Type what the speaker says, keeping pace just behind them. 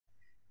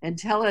And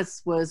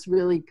Telus was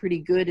really pretty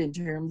good in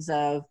terms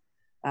of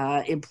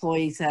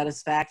employee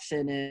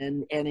satisfaction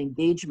and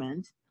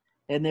engagement.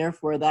 And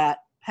therefore that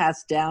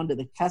passed down to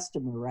the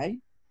customer, right?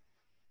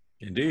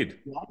 Indeed.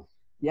 Yep.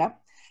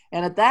 Yep.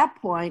 And at that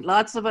point,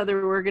 lots of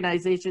other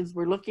organizations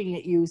were looking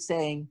at you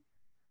saying,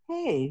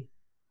 hey,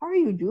 how are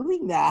you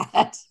doing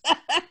that?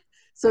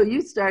 So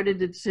you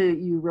started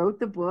you wrote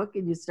the book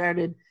and you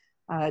started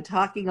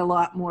talking a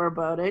lot more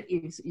about it.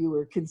 You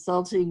were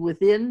consulting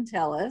within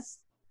Telus,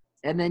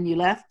 and then you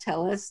left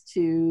Telus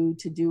to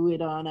do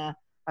it on a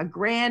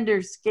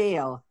grander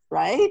scale,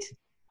 right?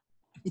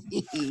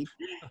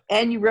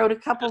 And you wrote a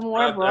couple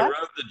more books. I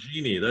wrote the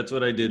genie. That's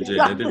what I did, Jane.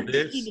 I did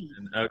this,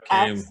 and out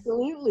came.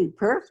 Absolutely.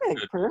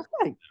 Perfect.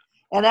 Perfect.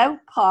 And out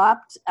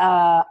popped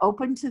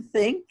Open to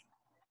Think,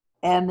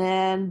 and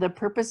then The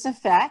Purpose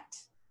Effect.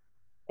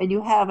 And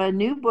you have a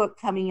new book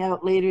coming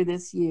out later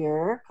this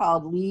year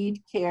called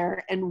Lead,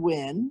 Care, and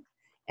Win.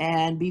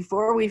 And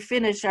before we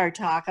finish our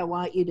talk, I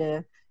want you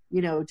to,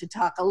 to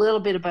talk a little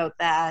bit about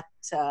that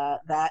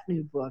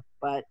new book.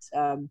 But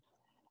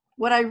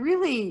what I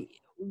really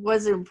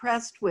was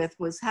impressed with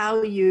was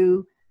how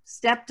you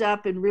stepped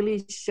up and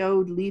really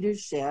showed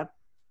leadership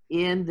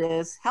in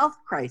this health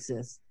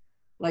crisis.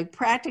 Like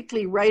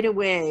practically right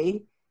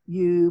away,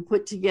 you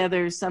put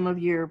together some of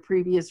your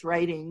previous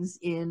writings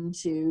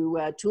into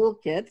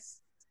toolkits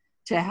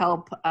to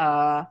help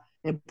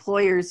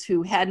employers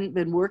who hadn't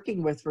been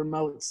working with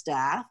remote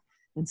staff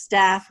and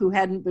staff who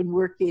hadn't been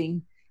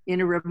working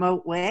in a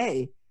remote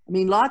way. I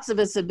mean, lots of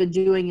us have been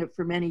doing it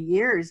for many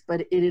years,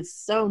 but it is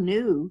so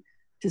new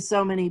to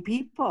so many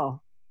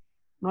people.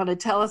 Want to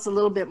tell us a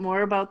little bit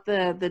more about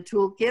the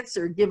toolkits,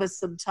 or give us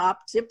some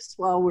top tips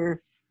while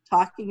we're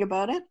talking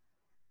about it?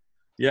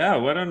 Yeah,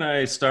 why don't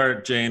I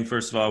start, Jane,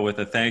 first of all, with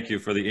a thank you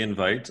for the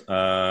invite.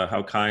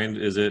 How kind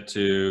is it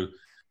to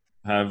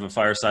have a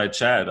fireside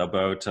chat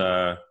about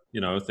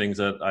things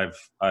that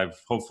I've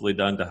hopefully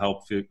done to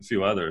help a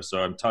few others. So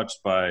I'm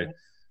touched by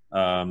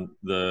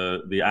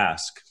the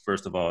ask,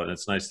 first of all. And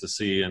it's nice to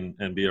see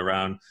and be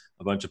around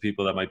a bunch of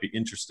people that might be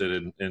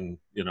interested in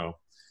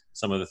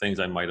some of the things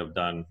I might have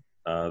done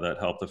that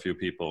helped a few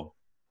people.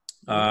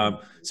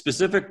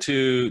 Specific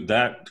to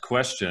that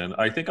question,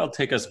 I think I'll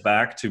take us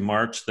back to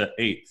March the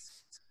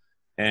 8th.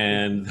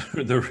 And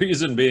the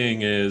reason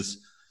being is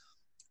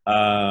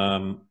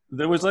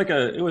it was like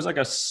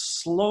a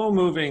slow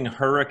moving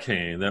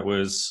hurricane that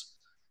was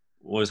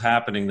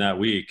happening that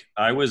week.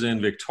 I was in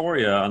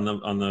Victoria on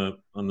the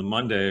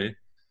Monday,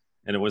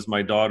 and it was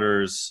my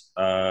daughter's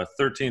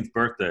 13th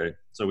birthday.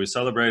 So we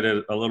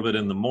celebrated a little bit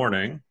in the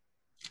morning,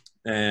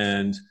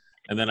 and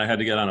then I had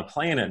to get on a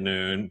plane at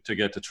noon to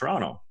get to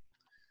Toronto.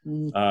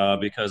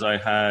 Because I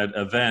had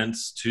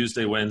events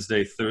Tuesday,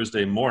 Wednesday,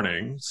 Thursday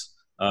mornings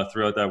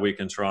throughout that week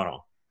in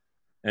Toronto.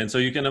 And so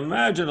you can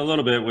imagine a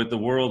little bit with the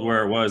world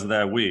where it was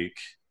that week.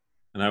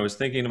 And I was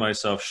thinking to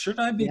myself, should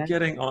I be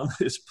getting on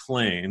this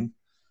plane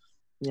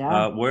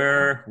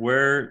where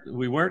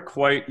we weren't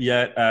quite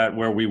yet at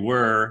where we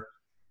were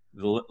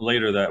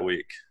later that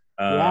week.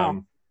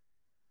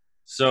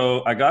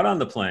 So I got on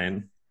the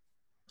plane,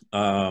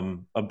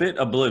 a bit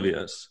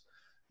oblivious.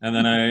 And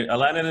then I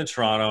landed in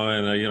Toronto,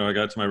 and I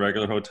got to my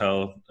regular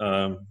hotel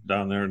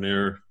down there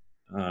near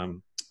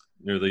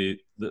the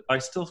I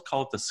still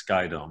call it the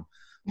Sky Dome,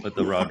 but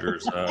the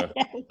Rogers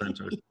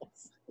Center.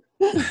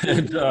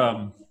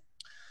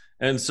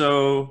 And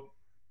so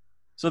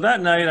that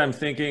night I'm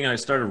thinking, I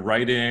started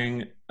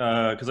writing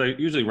because I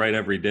usually write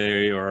every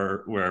day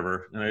or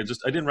wherever, and I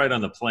didn't write on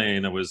the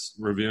plane. I was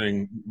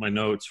reviewing my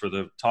notes for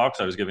the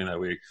talks I was giving that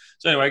week.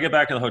 So anyway, I get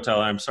back in the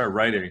hotel and I start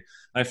writing.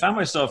 I found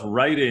myself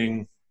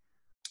writing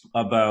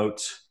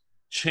about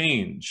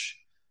change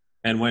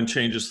and when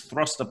change is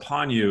thrust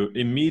upon you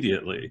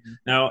immediately.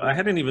 Now, I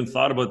hadn't even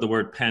thought about the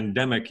word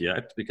pandemic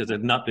yet because it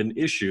had not been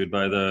issued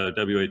by the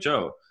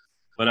WHO.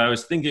 But I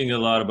was thinking a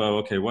lot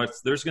about, okay,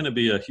 there's going to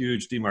be a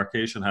huge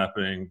demarcation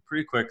happening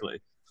pretty quickly.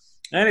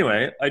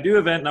 Anyway, I do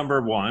event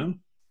number 1.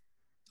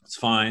 It's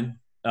fine.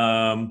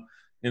 In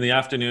the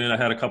afternoon, I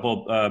had a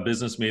couple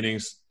business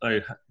meetings,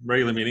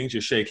 regular meetings.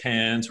 You shake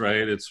hands,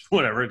 right? It's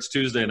whatever. It's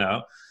Tuesday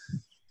now.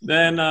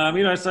 Then,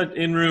 I started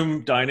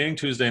in-room dining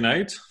Tuesday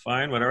night.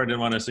 Fine, whatever. I didn't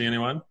want to see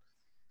anyone.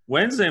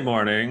 Wednesday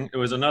morning, it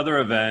was another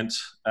event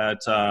at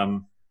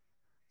one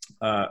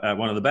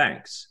of the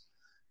banks.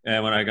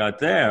 And when I got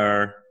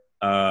there,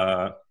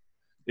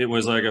 it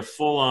was like a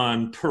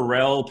full-on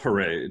Perel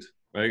parade.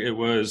 Right? It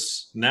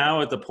was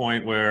now at the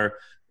point where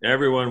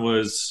everyone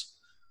was,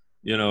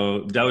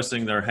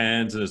 dousing their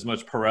hands in as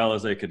much Perel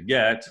as they could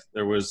get.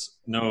 There was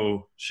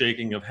no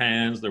shaking of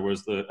hands. There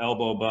was the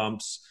elbow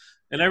bumps.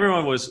 And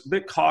everyone was a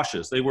bit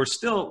cautious. They were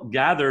still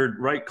gathered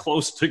right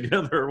close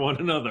together, one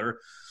another.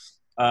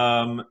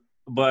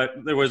 But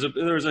there was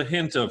a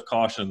hint of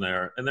caution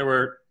there. And there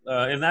were,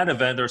 in that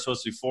event, there were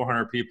supposed to be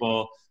 400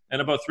 people,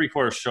 and about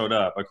 3/4 showed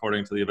up,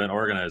 according to the event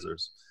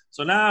organizers.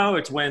 So now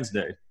it's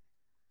Wednesday.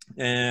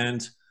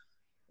 And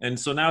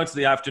so now it's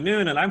the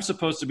afternoon, and I'm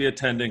supposed to be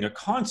attending a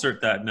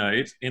concert that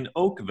night in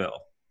Oakville.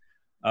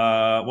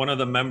 one of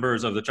the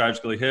members of the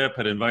Tragically Hip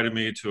had invited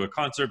me to a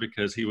concert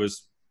because he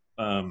was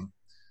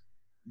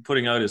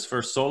putting out his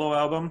first solo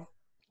album.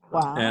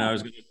 Wow. And I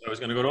was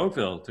going to go to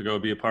Oakville to go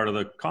be a part of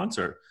the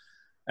concert.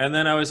 And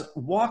then I was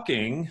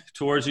walking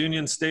towards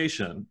Union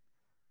Station,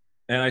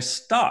 and I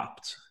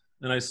stopped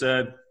and I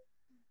said,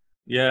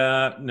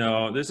 yeah,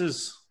 no, this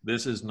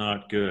is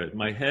not good.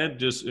 My head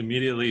just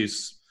immediately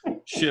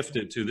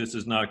shifted to this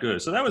is not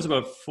good. So that was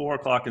about 4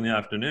 o'clock in the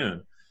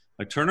afternoon.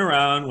 I turned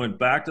around, went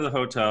back to the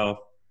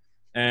hotel,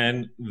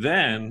 and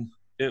then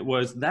it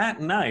was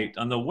that night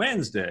on the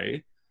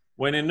Wednesday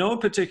when, in no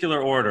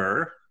particular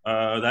order,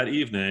 that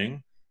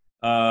evening,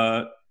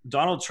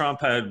 Donald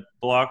Trump had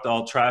blocked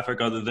all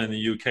traffic other than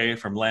the UK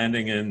from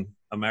landing in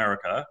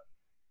America.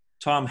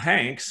 Tom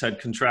Hanks had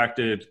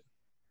contracted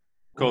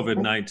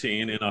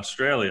COVID-19 in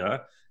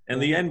Australia,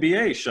 and the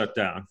NBA shut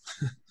down.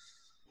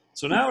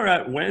 So now we're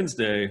at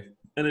Wednesday,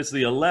 and it's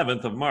the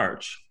 11th of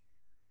March.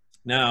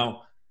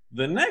 Now,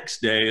 the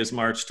next day is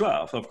March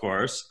 12th, of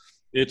course.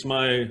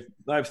 I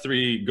have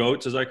 3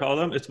 goats, as I call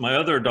them. It's my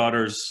other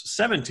daughter's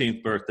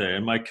 17th birthday,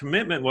 and my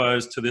commitment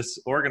was to this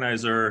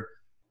organizer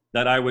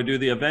that I would do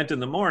the event in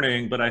the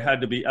morning, but I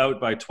had to be out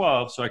by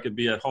 12 so I could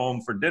be at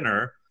home for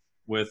dinner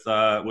with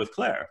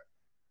Claire.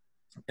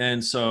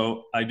 And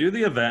so I do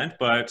the event,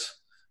 but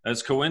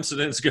as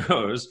coincidence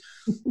goes,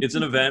 it's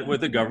an event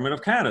with the government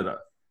of Canada.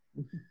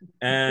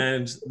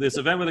 And this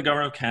event with the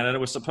government of Canada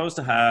was supposed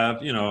to have,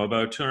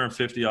 about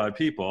 250 odd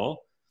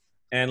people,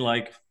 and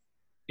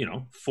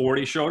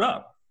 40 showed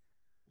up.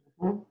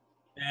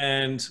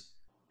 And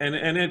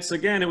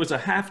it was a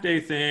half day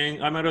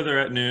thing. I'm out of there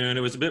at noon.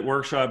 It was a bit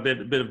workshop,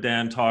 bit of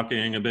Dan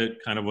talking, a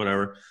bit kind of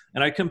whatever.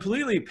 And I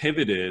completely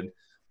pivoted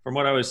from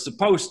what I was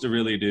supposed to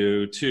really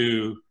do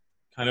to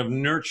kind of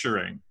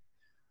nurturing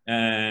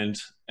and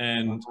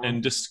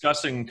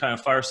discussing kind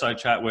of fireside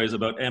chat ways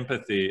about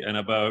empathy and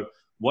about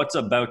what's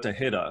about to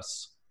hit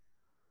us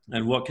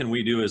and what can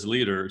we do as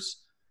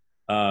leaders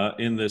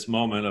in this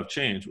moment of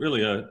change.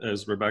 Really,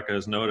 as Rebecca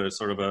has noted,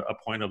 sort of a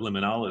point of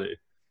liminality.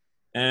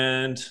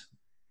 And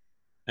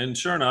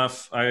sure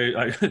enough,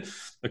 I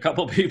a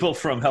couple people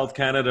from Health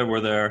Canada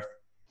were there,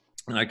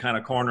 and I kind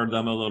of cornered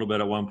them a little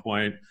bit at one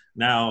point.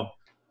 Now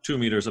 2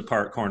 meters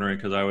apart cornering,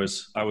 because I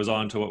was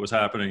on to what was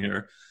happening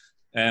here.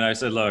 And I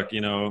said, look,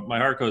 my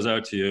heart goes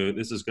out to you.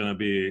 This is going to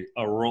be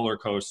a roller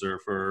coaster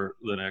for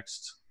the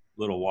next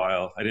little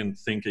while. I didn't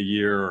think a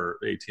year or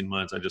 18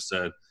 months. I just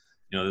said,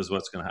 this is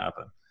what's going to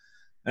happen.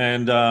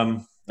 And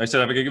I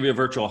said, if I could give you a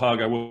virtual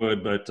hug, I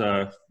would, but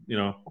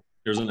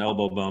here's an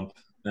elbow bump.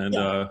 And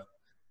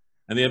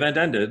the event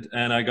ended,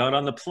 and I got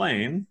on the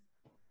plane,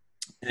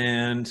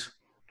 and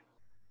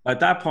at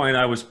that point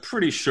I was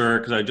pretty sure,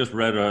 because I just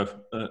read I'm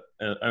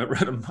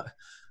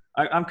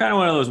kind of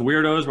one of those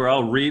weirdos where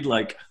I'll read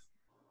like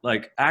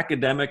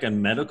academic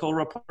and medical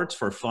reports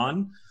for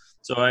fun.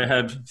 So I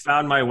had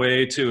found my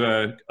way to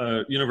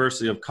a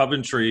University of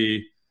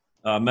Coventry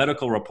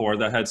medical report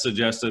that had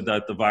suggested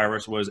that the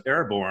virus was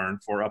airborne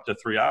for up to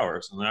 3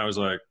 hours. And I was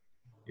like,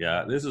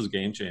 yeah, this is a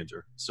game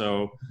changer.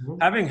 So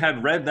having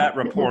had read that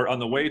report on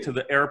the way to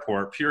the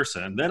airport,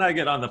 Pearson, then I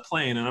get on the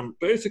plane and I'm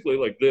basically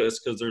like this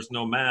because there's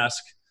no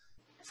mask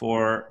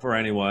for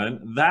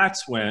anyone.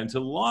 That's when, to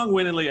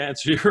long-windedly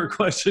answer your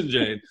question,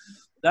 Jane,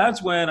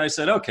 that's when I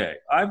said, okay,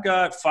 I've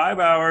got 5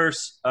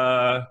 hours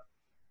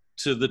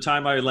to the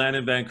time I land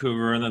in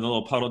Vancouver and then a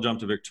little puddle jump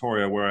to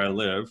Victoria where I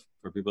live,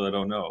 for people that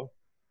don't know.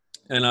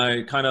 And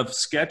I kind of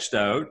sketched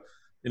out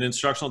an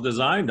instructional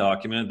design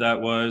document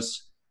that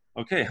was,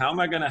 okay, how am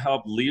I going to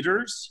help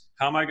leaders?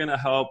 How am I going to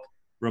help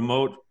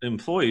remote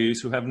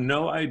employees who have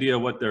no idea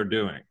what they're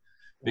doing?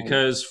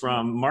 Because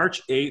from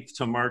March 8th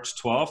to March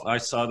 12th, I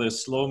saw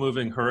this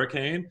slow-moving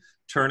hurricane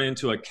turn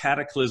into a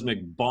cataclysmic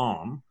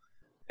bomb.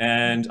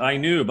 And I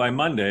knew by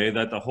Monday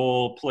that the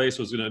whole place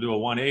was going to do a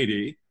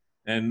 180,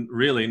 and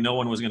really no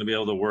one was going to be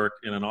able to work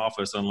in an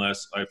office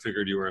unless I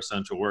figured you were an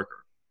essential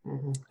worker.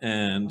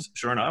 And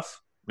sure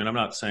enough, I mean, I'm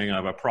not saying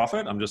I'm a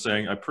prophet. I'm just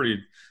saying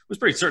was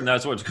pretty certain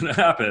that's what's going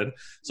to happen.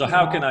 So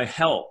how can I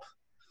help?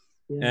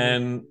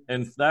 And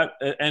that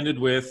ended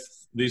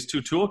with these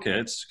 2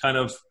 toolkits kind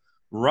of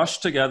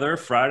rushed together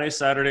Friday,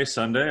 Saturday,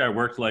 Sunday. I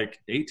worked like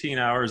 18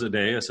 hours a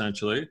day,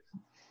 essentially.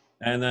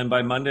 And then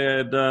by Monday,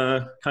 I'd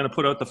kind of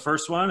put out the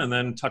first one and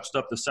then touched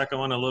up the second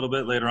one a little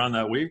bit later on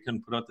that week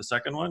and put out the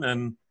second one.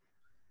 And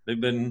they've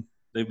been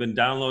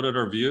downloaded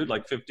or viewed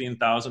like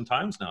 15,000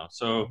 times now.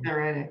 So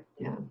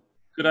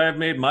could I have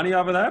made money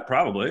off of that?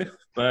 Probably.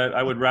 But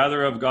I would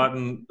rather have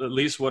gotten at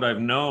least what I've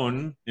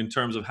known in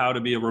terms of how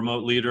to be a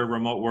remote leader,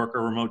 remote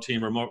worker, remote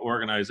team, remote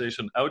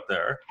organization out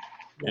there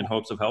in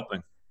hopes of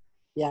helping.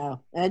 Yeah.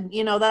 And,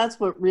 that's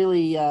what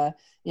really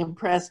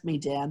impressed me,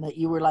 Dan, that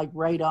you were like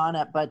right on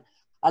it. But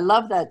I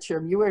love that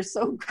term. You were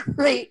so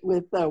great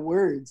with the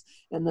words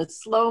and the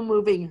slow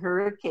moving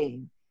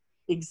hurricane.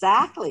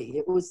 Exactly.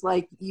 It was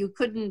like you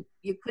couldn't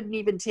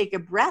even take a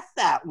breath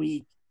that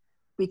week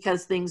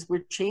because things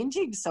were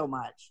changing so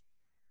much.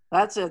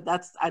 I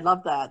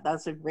love that.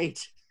 That's a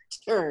great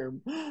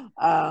term.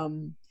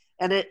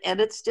 And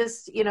it's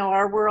just, you know,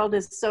 our world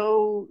is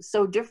so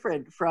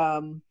different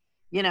from,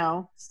 you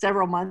know,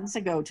 several months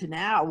ago to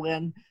now,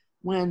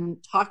 when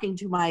talking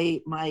to my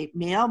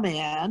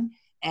mailman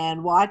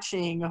and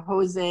watching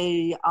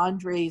Jose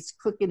Andres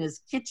cook in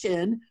his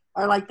kitchen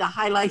are like the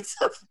highlights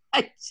of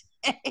my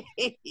day.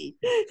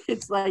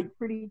 It's like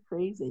pretty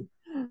crazy.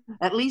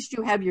 At least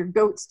you have your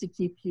goats to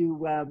keep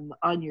you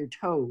on your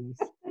toes.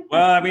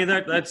 Well, I mean,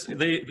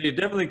 they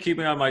definitely keep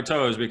me on my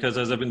toes, because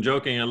as I've been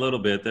joking a little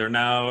bit, they're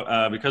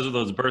now, because of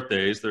those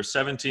birthdays, they're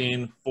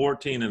 17,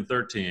 14, and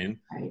 13,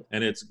 Right.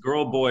 and it's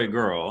girl, boy,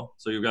 girl.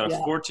 So you've got a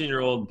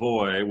 14-year-old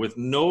boy with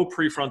no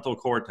prefrontal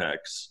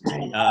cortex,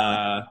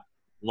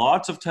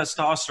 lots of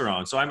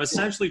testosterone. So I'm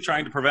essentially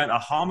trying to prevent a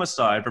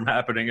homicide from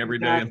happening every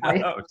day in the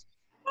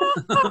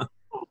house.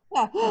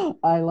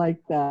 I like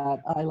that.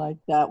 I like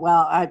that.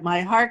 Well,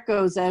 my heart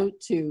goes out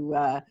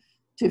to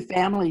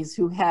families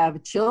who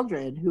have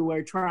children who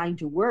are trying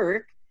to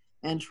work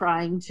and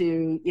trying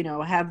to, you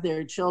know, have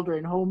their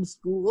children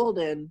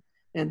homeschooled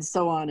and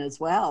so on as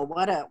well.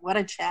 What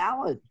a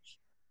challenge.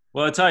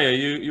 Well, I tell you,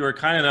 you were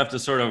kind enough to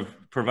sort of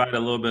provide a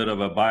little bit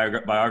of a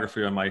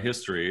biography on my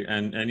history.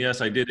 And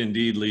yes, I did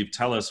indeed leave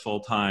Telus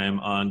full time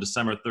on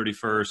December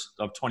 31st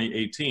of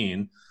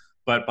 2018.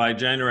 But by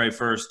January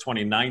 1st,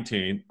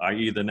 2019,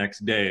 i.e. the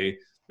next day,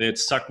 they had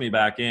sucked me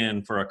back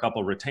in for a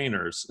couple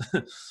retainers.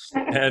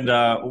 And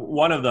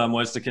one of them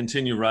was to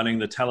continue running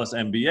the Telus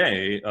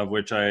MBA, of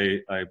which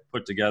I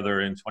put together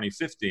in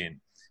 2015.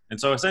 And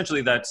so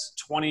essentially that's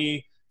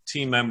 20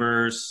 team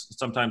members,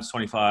 sometimes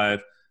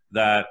 25,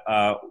 that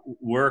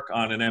work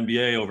on an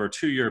MBA over a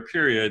 2-year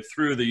period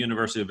through the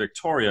University of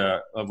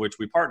Victoria, of which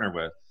we partner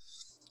with.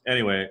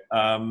 Anyway,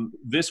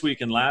 this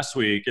week and last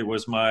week, it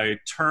was my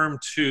term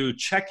 2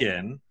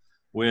 check-in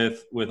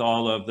with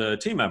all of the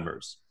team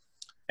members.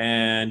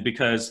 And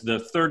because the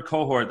 3rd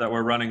cohort that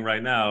we're running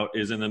right now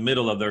is in the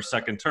middle of their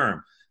 2nd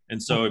term.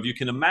 And so if you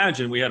can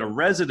imagine, we had a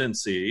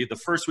residency the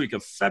 2nd week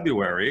of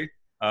February,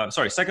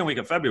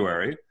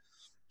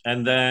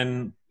 and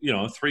then, you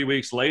know, 3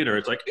 weeks later,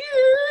 it's like,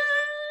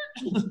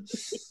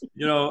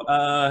 you know,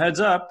 heads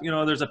up, you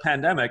know, there's a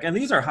pandemic, and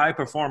these are high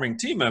performing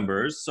team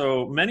members.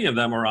 So many of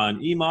them are on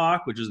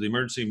EMOC, which is the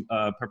Emergency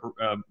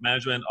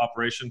Management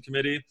Operation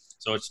Committee.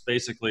 So it's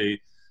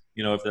basically,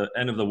 you know, if the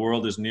end of the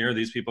world is near,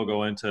 these people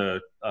go into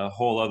a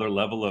whole other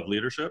level of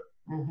leadership,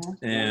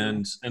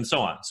 and so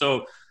on.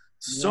 So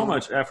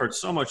much effort,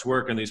 so much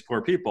work in these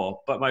poor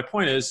people. But my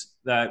point is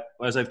that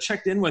as I've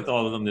checked in with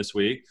all of them this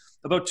week,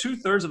 about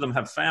 2/3 of them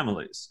have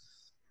families.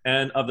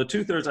 And of the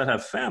 2/3 that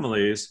have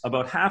families,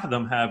 about half of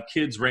them have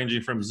kids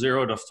ranging from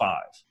 0 to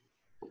 5.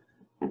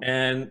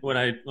 And when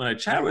I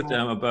chat with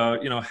them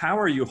about, you know, how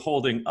are you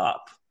holding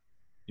up,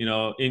 you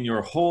know, in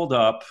your hold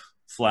up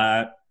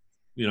flat,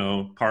 you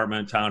know,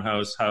 apartment,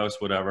 townhouse,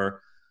 house,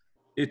 whatever,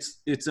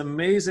 it's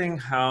amazing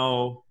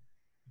how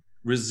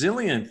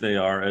resilient they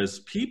are as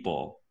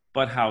people,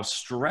 but how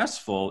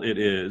stressful it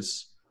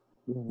is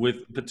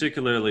with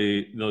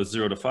particularly those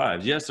 0 to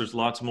 5. Yes, there's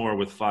lots more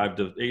with 5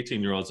 to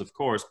 18-year-olds, of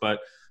course, but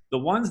the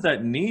ones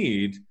that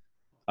need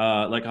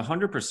like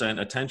 100%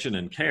 attention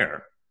and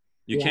care,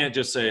 you can't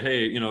just say,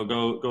 hey, you know,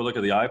 go look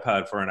at the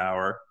iPad for an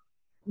hour.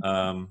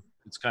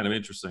 It's kind of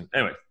interesting.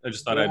 Anyway, I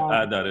just thought I'd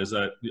add that, is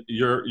that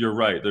you're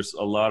right. There's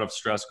a lot of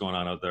stress going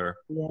on out there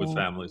with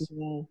families.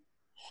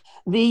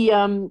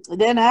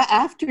 Then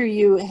after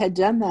you had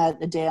done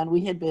that, Dan,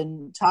 we had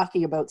been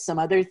talking about some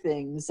other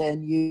things,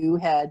 and you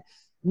had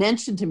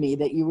mentioned to me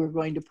that you were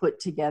going to put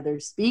together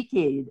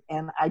SpeakAid,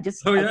 and I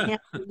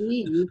can't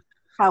believe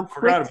how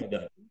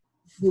quickly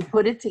you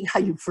put it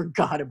together. You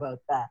forgot about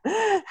that.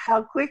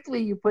 How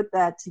quickly you put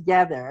that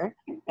together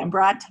and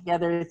brought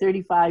together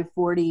 35,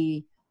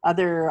 40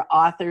 other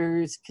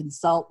authors,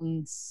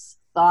 consultants,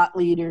 thought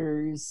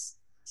leaders,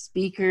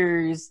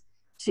 speakers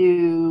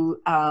to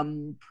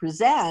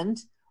present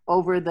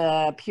over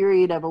the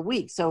period of a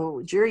week.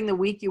 So during the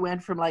week, you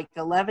went from like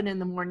 11 in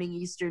the morning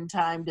Eastern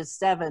time to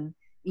 7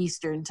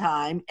 Eastern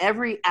time,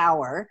 every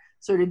hour,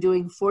 sort of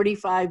doing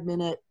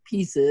 45-minute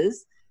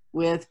pieces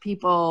with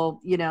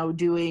people, you know,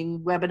 doing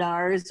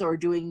webinars or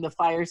doing the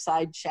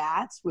fireside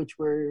chats, which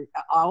were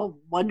all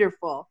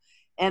wonderful.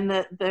 And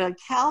the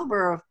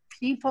caliber of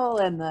people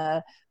and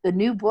the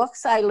new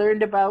books I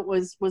learned about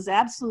was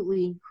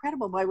absolutely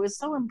incredible. I was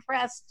so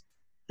impressed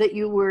that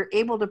you were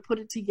able to put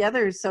it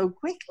together so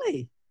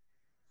quickly.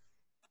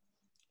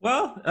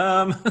 Well,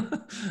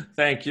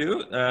 thank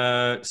you.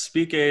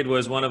 SpeakAid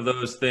was one of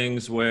those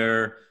things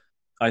where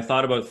I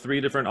thought about 3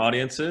 different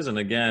audiences. And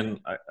again,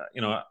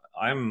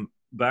 I'm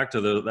back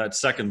to that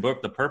second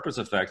book, The Purpose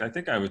Effect. I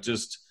think I was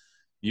just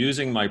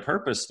using my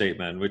purpose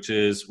statement, which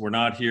is we're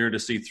not here to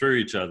see through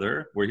each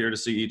other. We're here to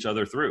see each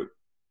other through.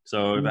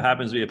 So if it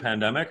happens to be a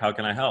pandemic, how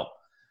can I help?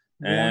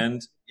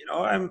 And, you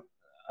know,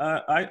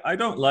 I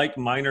don't like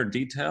minor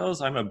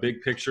details. I'm a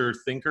big picture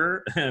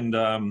thinker. And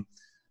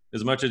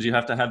as much as you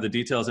have to have the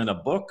details in a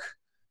book,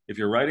 if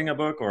you're writing a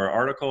book or an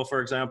article, for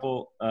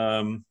example,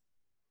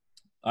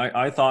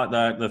 I thought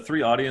that the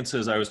 3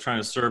 audiences I was trying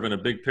to serve in a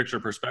big picture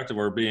perspective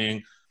were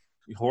being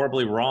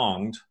horribly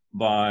wronged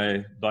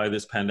by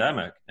this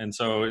pandemic. And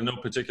so in no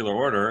particular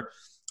order,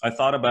 I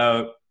thought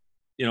about,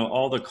 you know,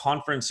 all the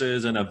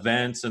conferences and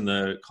events and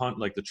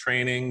the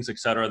trainings, et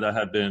cetera, that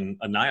had been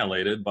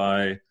annihilated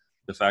by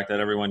the fact that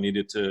everyone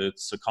needed to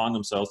second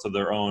themselves to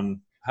their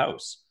own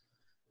house.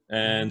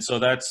 And so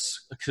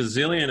that's a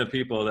gazillion of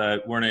people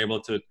that weren't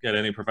able to get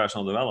any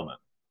professional development.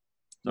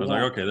 So I was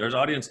like, okay, there's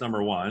audience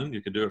number one.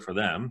 You could do it for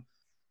them.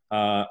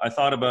 I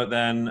thought about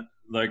then,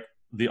 like,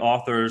 the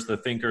authors, the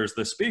thinkers,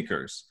 the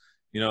speakers.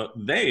 You know,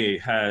 they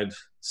had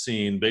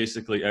seen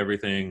basically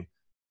everything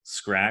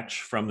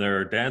scratch from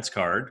their dance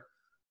card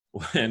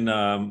when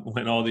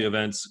all the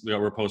events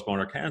were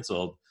postponed or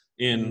canceled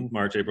in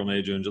March, April,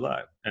 May, June,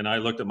 July. And I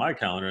looked at my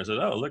calendar and said,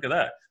 oh, look at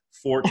that.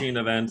 14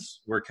 events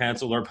were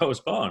canceled or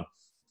postponed.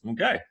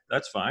 Okay,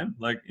 that's fine.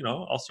 Like, you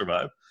know, I'll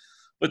survive.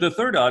 But the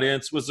third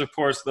audience was, of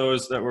course,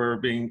 those that were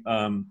being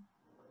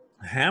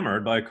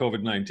hammered by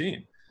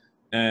COVID-19.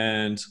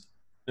 And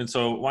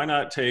so why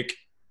not take,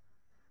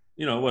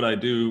 you know, what I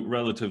do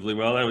relatively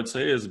well, I would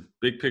say, is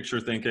big picture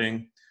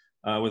thinking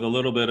with a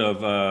little bit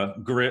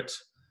of grit,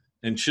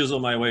 and chisel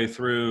my way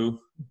through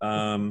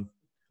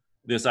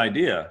this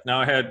idea.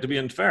 Now I had to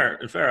be fair.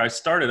 I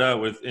started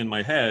out with, in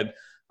my head,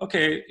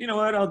 okay, you know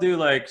what, I'll do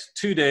like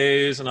 2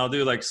 days and I'll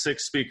do like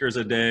 6 speakers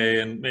a day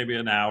and maybe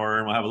an hour,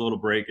 and we'll have a little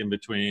break in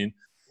between.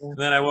 And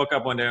then I woke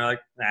up one day and I'm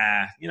like,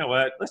 nah, you know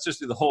what, let's just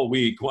do the whole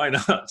week. Why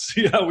not?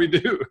 See how we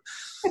do.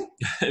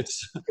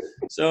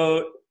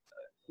 So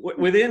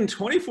within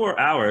 24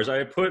 hours,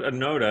 I put a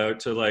note out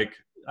to, like,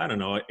 I don't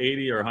know,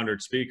 80 or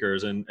 100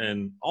 speakers,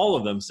 and all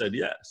of them said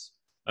yes.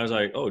 I was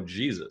like, oh,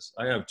 Jesus,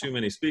 I have too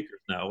many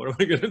speakers now. What are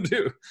we going to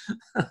do?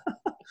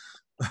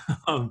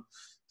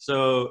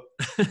 So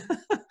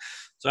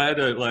I had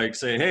to, like,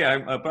 say, hey, I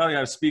probably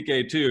have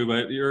SpeakAid too,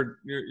 but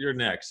you're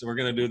next. So we're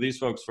going to do these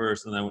folks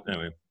first. And then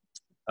anyway,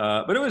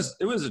 but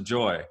it was a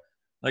joy,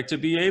 like, to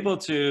be able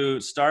to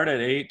start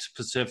at 8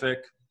 Pacific,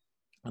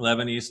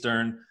 11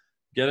 Eastern,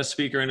 get a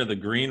speaker into the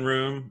green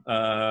room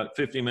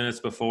 50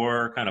 minutes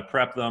before, kind of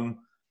prep them,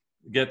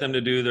 get them to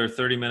do their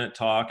 30-minute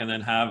talk, and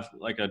then have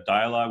like a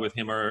dialogue with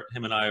him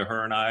and I, or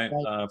her and I,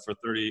 for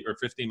 30 or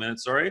 15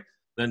 minutes,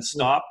 then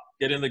stop,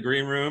 get in the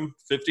green room,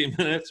 15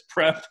 minutes,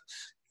 prep,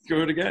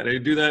 go it again. They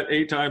do that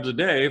 8 times a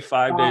day,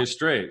 5 days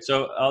straight.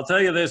 So I'll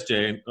tell you this,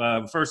 Jane,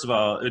 first of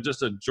all, it's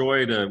just a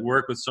joy to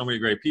work with so many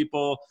great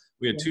people.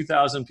 We had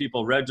 2,000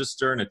 people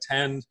register and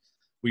attend.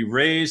 We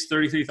raised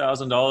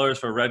 $33,000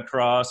 for Red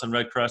Cross and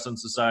Red Crescent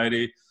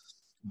Society.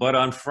 But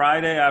on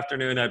Friday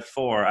afternoon at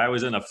 4, I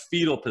was in a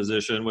fetal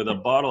position with a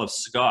bottle of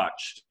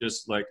scotch.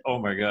 Just like, oh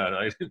my God,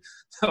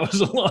 that was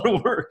a lot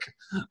of work.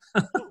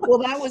 Well,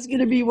 that was going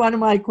to be one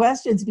of my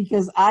questions,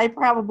 because I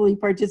probably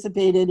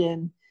participated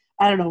in,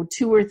 I don't know,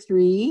 2 or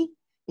 3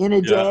 in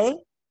a day,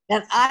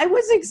 and I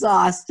was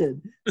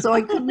exhausted. So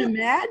I couldn't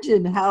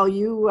imagine how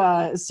you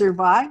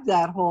survived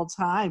that whole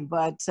time.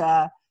 But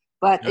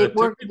it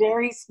worked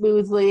very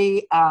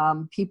smoothly.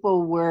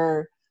 People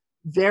were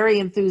very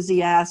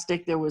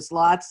enthusiastic. There was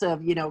lots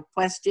of, you know,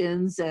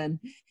 questions, and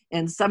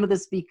some of the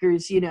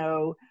speakers, you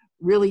know,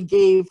 really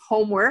gave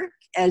homework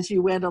as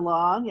you went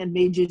along and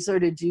made you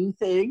sort of do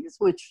things,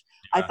 which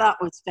I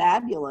thought was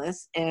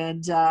fabulous.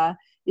 And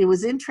it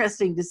was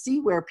interesting to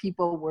see where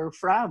people were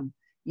from.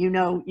 You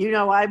know,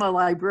 I'm a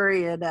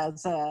librarian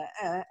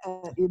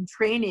in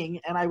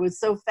training, and I was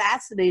so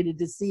fascinated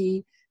to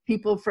see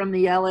people from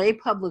the LA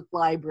Public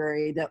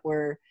Library that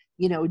were,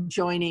 you know,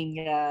 joining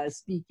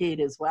SpeakAid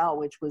as well,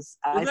 which was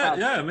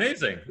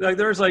amazing. Like,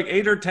 there was like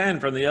 8 or 10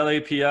 from the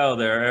LAPL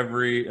there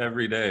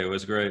every day. It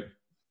was great.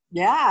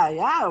 Yeah,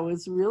 it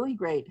was really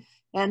great.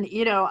 And,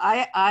 you know,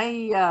 I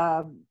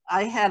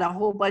had a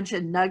whole bunch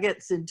of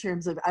nuggets in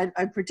terms of,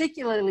 I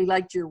particularly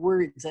liked your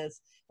words.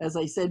 As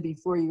I said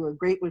before, you were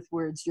great with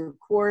words. Your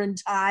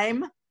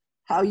quarantine,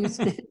 how you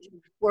spend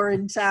your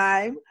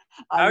quarantine.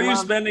 How are you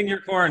spending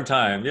your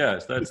quarantine?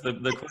 Yes, that's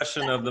the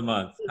question of the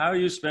month. How are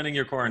you spending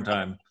your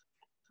quarantine?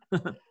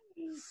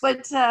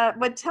 But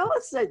tell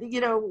us,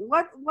 you know,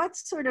 what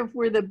sort of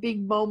were the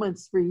big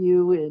moments for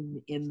you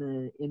in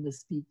the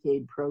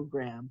SpeakAid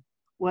program?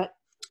 What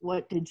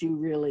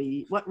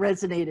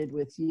resonated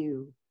with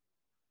you?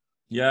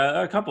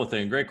 Yeah, a couple of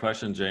things. Great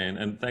question, Jane,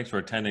 and thanks for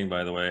attending,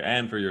 by the way,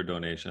 and for your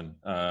donation.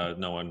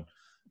 No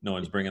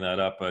one's bringing that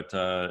up, but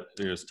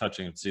it was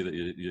touching to see that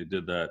you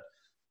did that.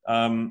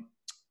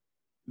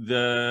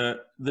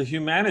 The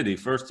humanity,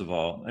 first of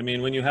all. I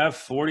mean, when you have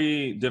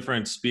 40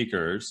 different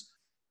speakers,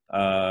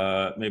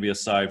 maybe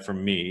aside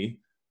from me,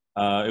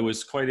 it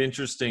was quite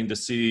interesting to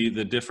see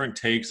the different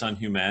takes on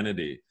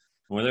humanity,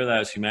 whether that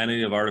was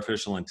humanity of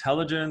artificial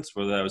intelligence,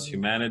 whether that was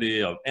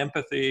humanity of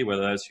empathy,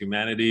 whether that's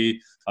humanity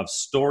of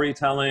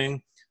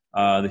storytelling,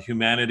 the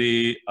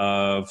humanity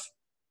of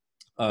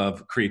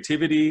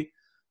creativity.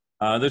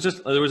 It's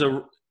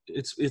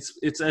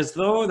as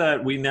though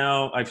that we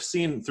now, I've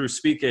seen through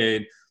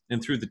SpeakAid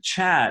and through the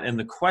chat and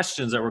the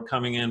questions that were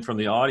coming in from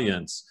the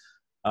audience,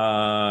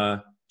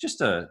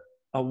 just a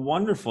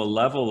wonderful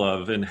level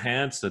of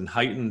enhanced and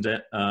heightened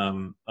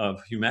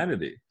of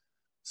humanity.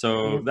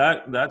 So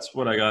that's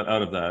what I got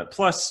out of that.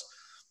 Plus,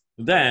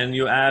 then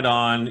you add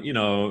on, you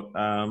know,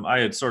 I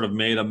had sort of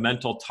made a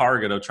mental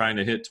target of trying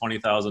to hit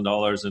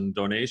 $20,000 in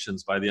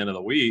donations by the end of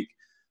the week.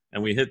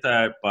 And we hit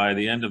that by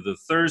the end of the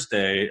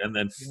Thursday. And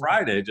then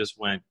Friday just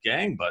went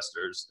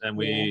gangbusters. And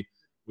we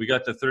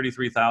got to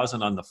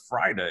 33,000 on the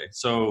Friday.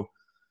 So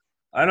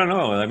I don't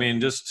know. I mean,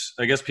 just,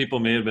 I guess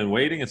people may have been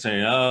waiting and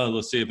saying, oh,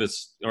 let's see if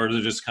it's, or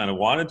they just kind of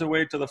wanted to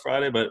wait till the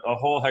Friday, but a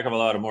whole heck of a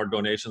lot of more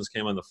donations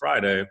came on the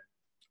Friday,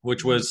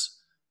 which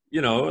was,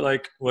 you know,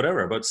 like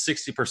whatever, about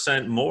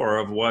 60% more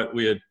of what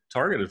we had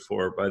targeted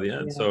for by the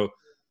end. So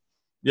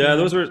yeah,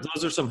 those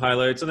are some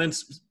highlights. And then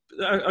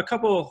a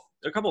couple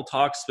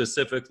talks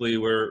specifically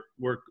were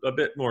a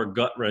bit more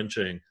gut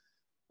wrenching,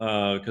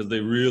 because they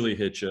really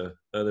hit you.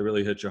 They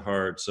really hit you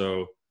hard.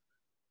 So,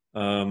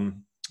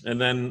 and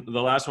then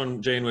the last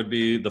one, Jane, would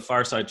be the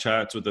fireside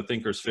chats with the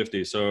Thinkers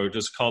 50. So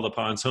just called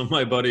upon some of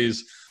my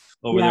buddies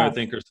over there at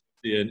Thinkers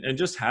 50, and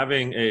just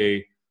having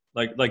a,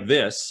 like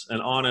this,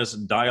 an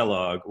honest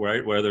dialogue,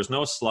 right? Where there's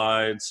no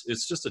slides.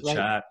 It's just a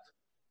chat.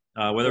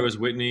 Whether it was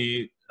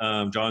Whitney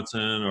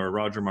Johnson or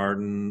Roger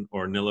Martin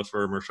or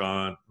Nilofer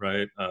Merchant,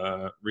 right?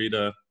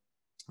 Rita,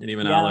 and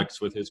even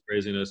Alex with his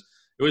craziness.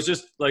 It was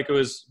just like, it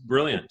was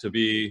brilliant to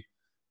be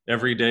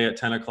every day at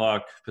 10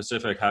 o'clock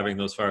Pacific having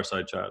those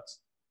fireside chats.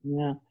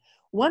 Yeah.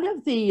 One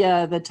of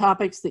the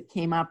topics that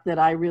came up that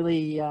I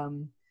really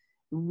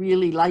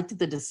liked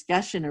the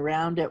discussion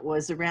around it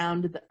was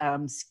around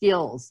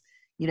skills.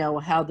 You know,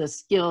 how the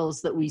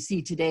skills that we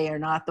see today are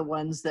not the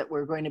ones that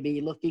we're going to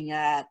be looking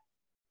at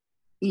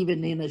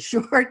even in a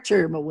short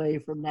term away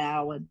from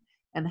now,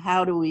 and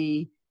how do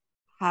we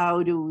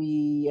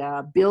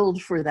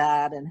build for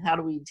that, and how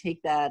do we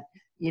take that,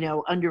 you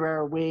know, under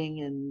our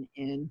wing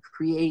and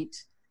create,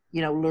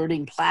 you know,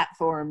 learning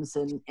platforms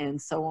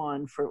and so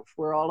on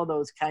for all of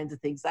those kinds of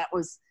things. That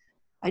was,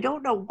 I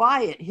don't know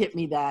why it hit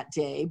me that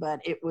day, but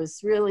it was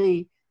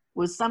really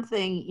was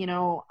something, you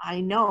know,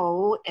 I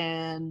know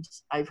and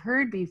I've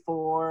heard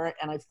before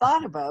and I've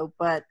thought about,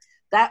 but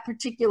that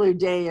particular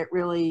day, it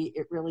really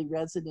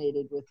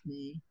resonated with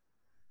me.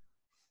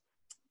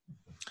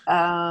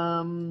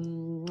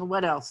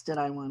 What else did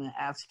I want to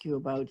ask you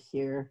about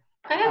here?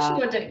 I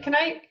actually want to, can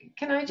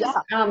I just,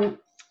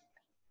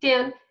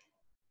 Dan,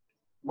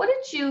 what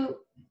did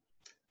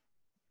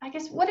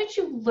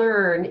you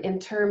learn in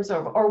terms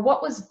of, or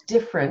what was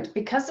different,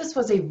 because this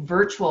was a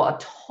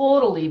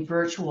totally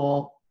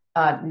virtual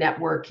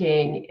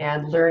networking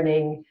and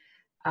learning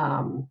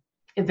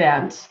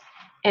event,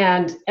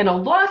 and a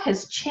lot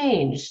has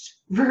changed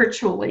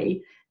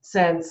virtually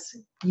since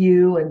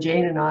you and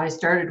Jane and I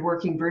started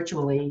working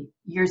virtually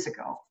years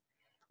ago,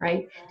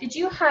 right? Did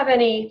you have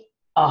any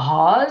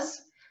ahas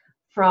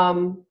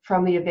from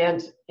the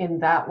event in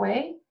that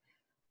way?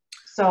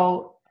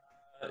 So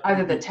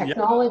either the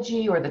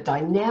technology or the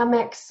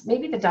dynamics,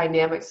 maybe the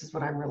dynamics is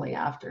what I'm really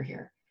after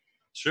here.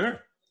 Sure.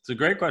 It's a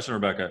great question,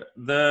 Rebecca.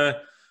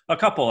 A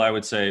couple, I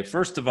would say.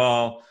 First of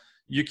all,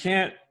 you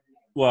can't,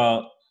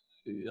 well,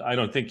 I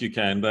don't think you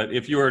can, but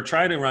if you were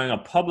trying to run a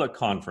public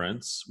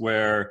conference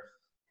where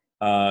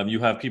you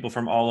have people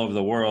from all over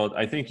the world,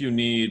 I think you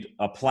need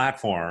a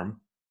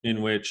platform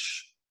in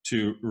which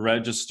to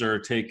register,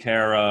 take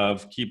care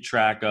of, keep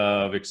track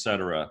of,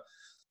 etc.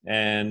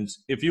 And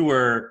if you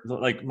were,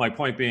 like my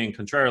point being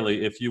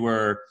contrarily, if you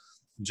were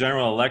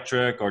General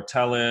Electric or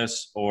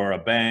Telus or a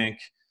bank,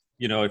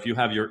 you know, if you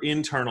have your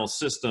internal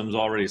systems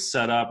already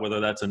set up, whether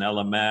that's an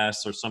LMS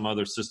or some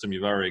other system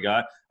you've already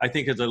got, I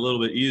think it's a little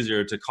bit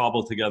easier to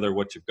cobble together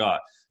what you've got.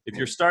 If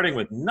you're starting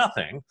with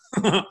nothing,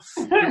 which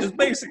is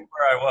basically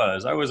where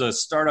I was a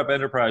startup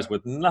enterprise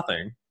with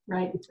nothing.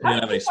 Right.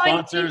 How did you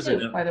find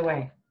Feedloop, by the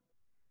way?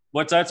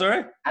 What's that,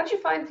 sorry? How did you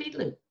find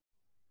Feedloop?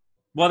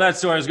 Well,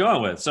 that's where I was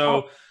going with.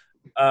 So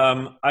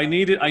I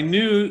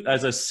knew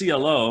as a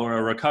CLO or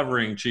a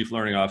recovering chief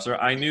learning officer,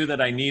 I knew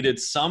that I needed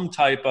some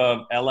type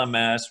of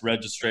LMS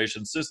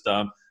registration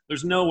system.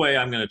 There's no way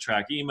I'm going to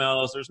track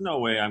emails. There's no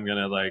way I'm going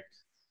to like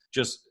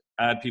just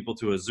add people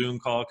to a Zoom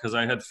call, because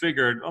I had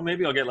figured, oh,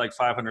 maybe I'll get like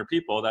 500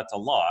 people. That's a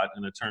lot.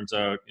 And it turns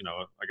out, you know,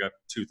 I got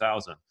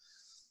 2,000.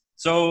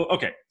 So,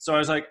 okay. So I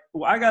was like,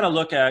 well, I got to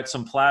look at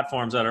some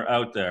platforms that are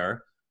out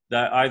there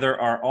that either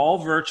are all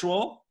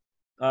virtual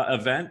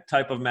event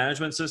type of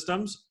management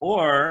systems,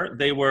 or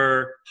they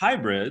were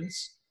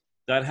hybrids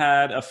that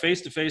had a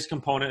face-to-face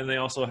component and they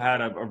also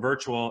had a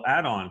virtual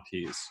add-on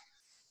piece.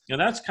 And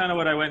that's kind of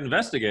what I went and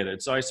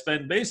investigated. So I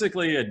spent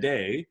basically a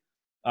day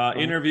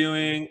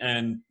interviewing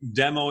and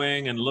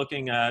demoing and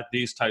looking at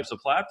these types of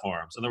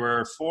platforms. And there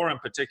were 4 in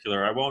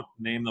particular. I won't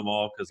name them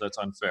all because that's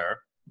unfair.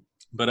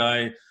 But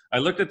I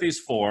looked at these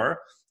 4,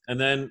 and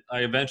then I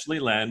eventually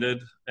landed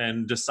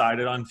and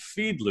decided on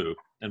Feedloop.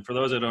 And for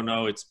those that don't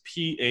know, it's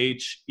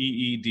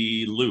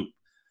PHEED Loop.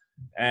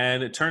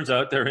 And it turns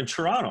out they're in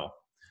Toronto.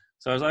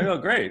 So I was like, oh,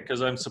 great,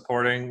 because I'm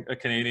supporting a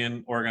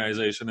Canadian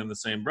organization in the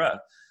same breath.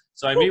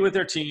 So I meet with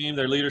their team,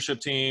 their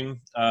leadership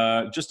team,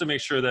 just to make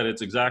sure that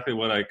it's exactly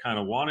what I kind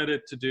of wanted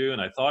it to do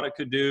and I thought it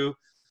could do,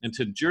 and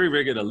to jury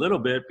rig it a little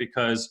bit,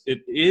 because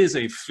it is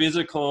a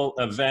physical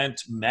event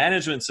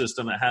management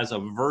system that has a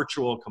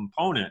virtual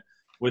component.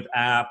 with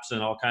apps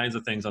and all kinds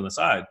of things on the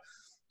side.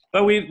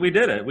 But we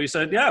did it. We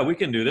said, yeah, we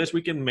can do this.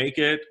 We can make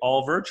it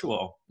all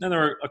virtual. And there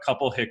were a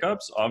couple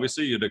hiccups.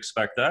 Obviously, you'd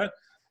expect that.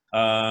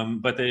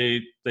 But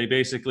they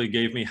basically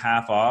gave me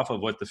half off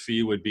of what the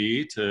fee would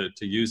be to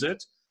use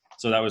it.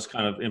 So that was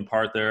kind of in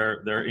part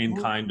their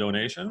in-kind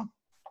donation.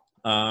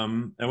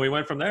 And we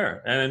went from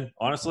there. And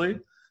honestly,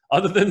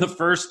 other than the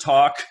first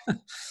talk,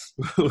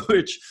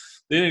 which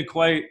they didn't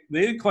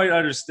quite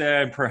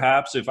understand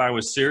perhaps if I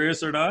was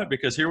serious or not,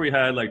 because here we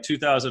had like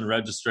 2,000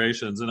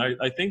 registrations, and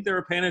I think they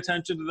were paying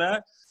attention to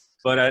that.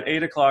 But at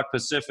 8 o'clock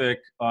Pacific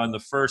on the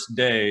first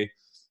day,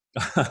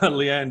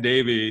 Leanne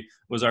Davey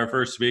was our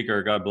first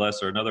speaker. God bless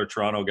her, another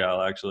Toronto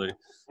gal actually,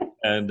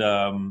 and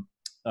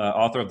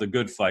author of The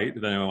Good Fight,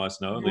 if anyone wants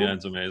to know.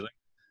 Leanne's amazing.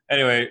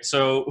 Anyway,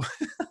 so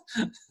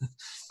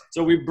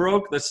we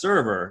broke the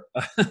server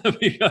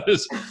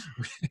because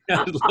we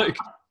had like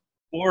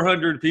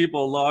 400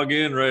 people log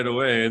in right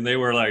away, and they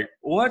were like,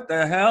 what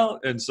the hell?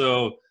 And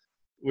so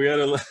we had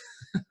a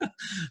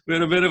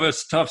bit of a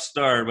tough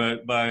start,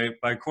 but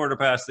by quarter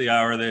past the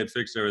hour, they had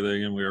fixed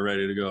everything and we were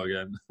ready to go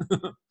again.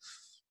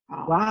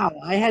 Wow,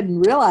 I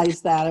hadn't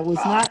realized that. It was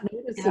not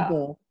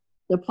noticeable.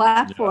 Yeah. The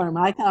platform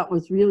I thought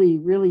was really,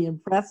 really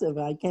impressive.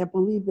 I can't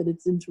believe that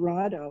it's in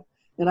Toronto,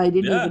 and I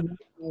didn't even know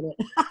about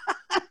it.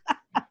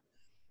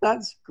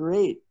 That's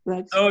great.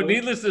 So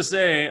needless to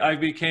say, I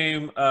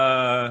became,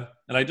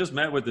 and I just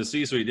met with the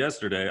C-suite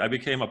yesterday, I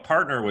became a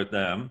partner with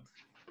them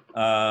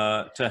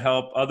to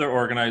help other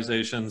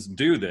organizations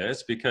do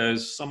this,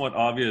 because somewhat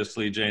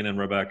obviously, Jane and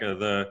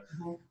Rebecca,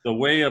 the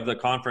way of the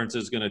conference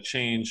is going to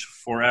change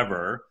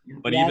forever.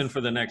 But even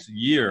for the next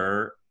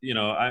year, you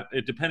know,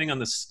 depending on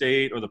the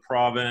state or the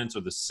province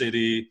or the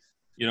city,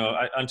 you know,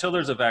 until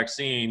there's a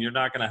vaccine, you're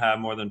not going to have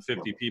more than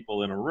 50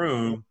 people in a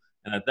room.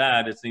 And at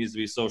that, it needs to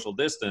be social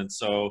distance.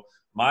 So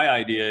my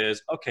idea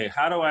is, okay,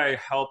 how do I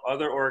help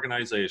other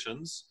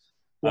organizations,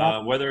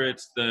 whether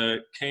it's the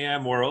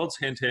KM Worlds,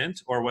 hint,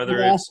 hint, or whether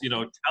it's, you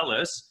know,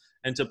 Telus,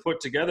 and to put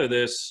together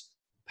this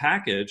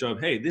package of,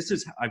 hey,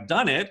 I've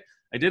done it.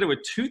 I did it with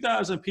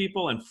 2,000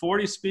 people and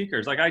 40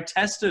 speakers. Like, I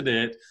tested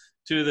it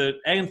to the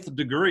nth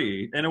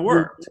degree, and it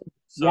worked.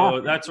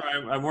 So that's why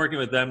I'm working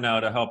with them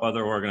now to help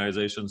other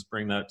organizations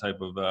bring that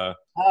type of, I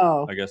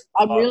guess.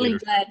 I'm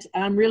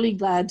really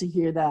glad to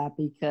hear that,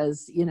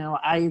 because, you know,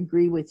 I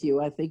agree with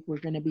you. I think we're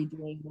going to be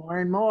doing more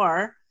and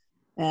more.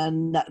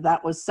 And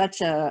that was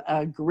such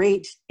a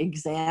great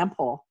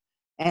example.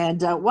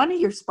 And one of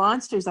your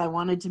sponsors I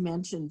wanted to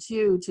mention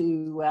too,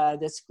 to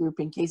this group,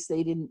 in case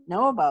they didn't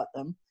know about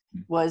them,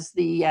 was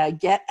the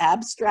Get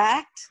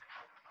Abstract.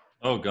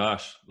 Oh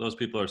gosh, those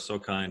people are so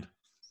kind.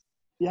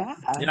 Yeah.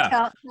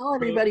 Tell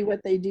everybody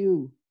what they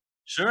do.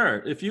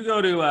 Sure. If you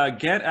go to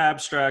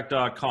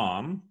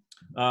getabstract.com,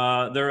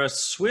 they're a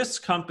Swiss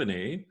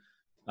company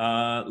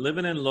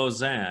living in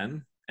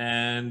Lausanne,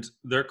 and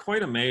they're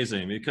quite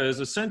amazing because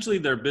essentially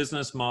their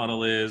business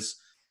model is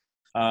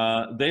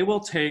they will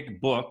take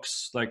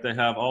books, like they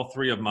have all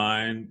three of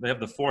mine. They have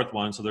the fourth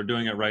one, so they're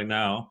doing it right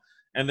now.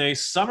 And they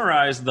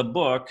summarize the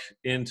book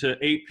into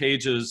 8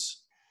 pages.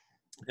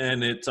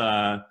 And it's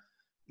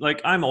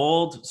like, I'm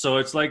old, so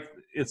it's like,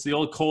 it's the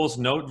old Cole's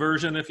Note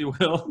version, if you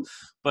will,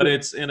 but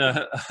it's in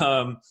a,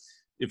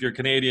 if you're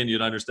Canadian,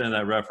 you'd understand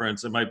that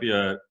reference. It might be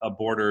a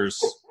Borders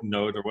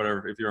note or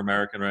whatever, if you're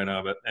American right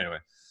now, but anyway.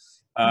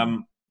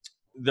 And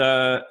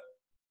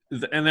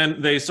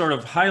then they sort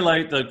of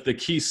highlight the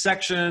key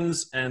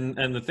sections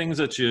and the things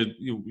that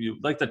you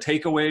like, the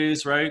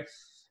takeaways, right?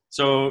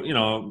 So, you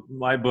know,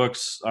 my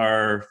books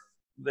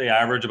they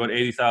average about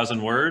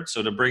 80,000 words.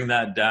 So to bring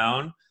that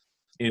down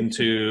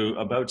into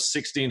about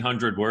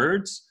 1,600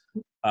 words,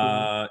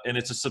 and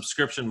it's a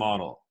subscription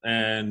model,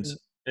 and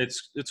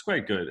it's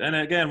quite good. And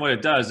again, what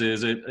it does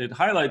is it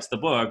highlights the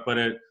book, but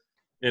it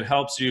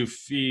helps you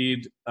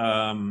feed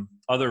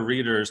other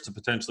readers to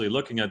potentially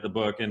looking at the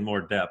book in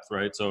more depth,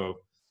 right? So,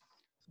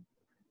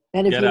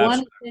 and if you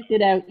want to check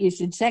it out, you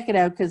should check it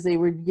out, because they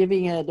were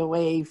giving it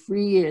away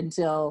free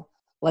until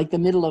like the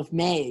middle of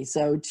May.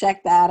 So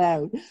check that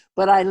out.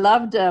 But I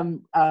loved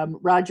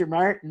Roger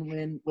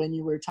Martin when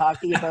you were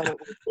talking about it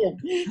with him.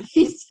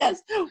 He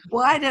says,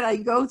 why did I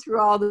go through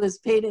all this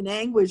pain and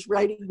anguish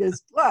writing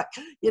this book?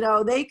 You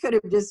know, they could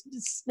have just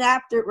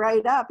snapped it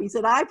right up. He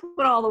said, I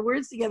put all the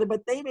words together,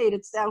 but they made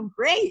it sound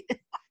great.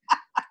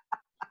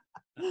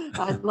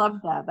 I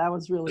loved that. That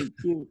was really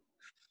cute.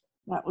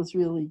 That was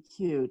really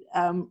cute.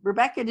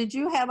 Rebecca, did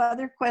you have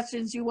other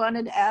questions you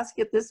wanted to ask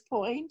at this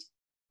point?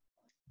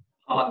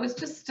 Oh, I was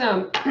just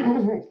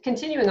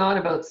continuing on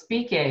about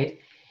SpeakAid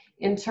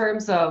in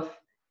terms of,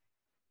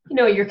 you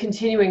know, your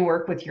continuing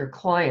work with your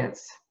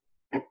clients.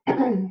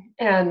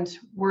 And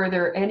were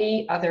there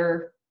any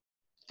other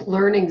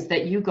learnings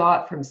that you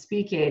got from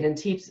SpeakAid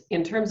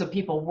in terms of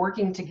people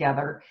working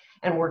together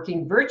and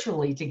working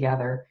virtually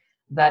together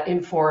that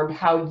informed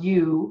how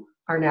you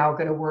are now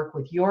going to work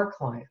with your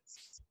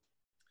clients?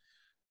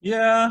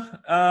 Yeah.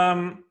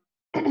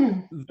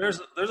 There's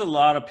a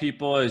lot of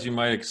people, as you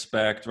might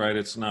expect, right?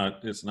 It's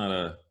not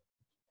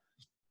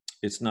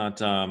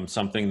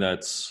something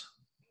that's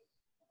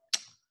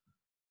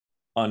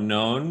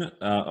unknown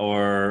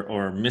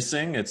or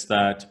missing. It's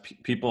that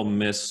people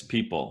miss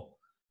people,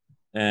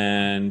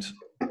 and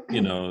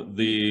you know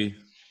the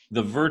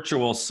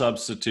virtual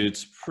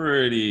substitutes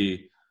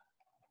pretty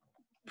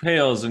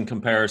pales in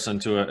comparison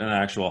to an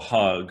actual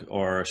hug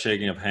or a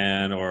shaking of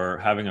hand or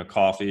having a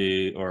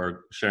coffee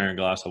or sharing a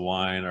glass of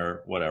wine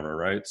or whatever,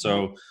 right?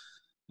 So,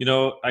 you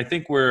know, I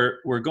think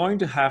we're going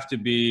to have to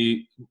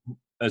be,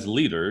 as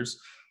leaders,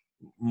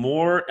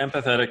 more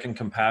empathetic and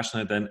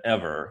compassionate than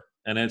ever.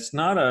 And it's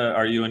not a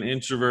are you an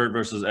introvert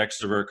versus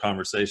extrovert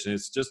conversation.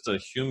 It's just a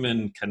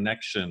human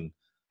connection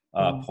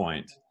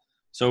point.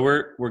 So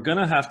we're going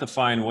to have to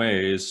find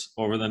ways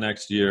over the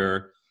next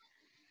year,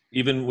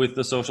 even with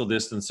the social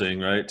distancing,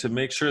 right, to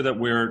make sure that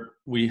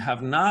we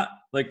have not,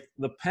 like,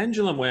 the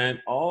pendulum went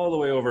all the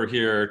way over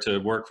here to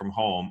work from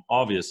home,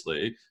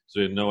 obviously,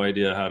 so we had no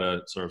idea how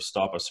to sort of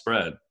stop a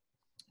spread.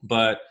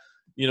 But,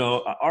 you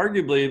know,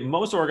 arguably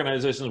most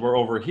organizations were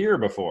over here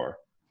before.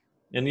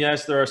 And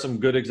yes, there are some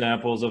good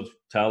examples of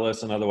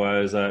Telus and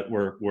otherwise that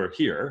were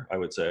here, I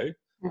would say,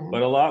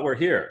 but a lot were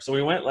here. So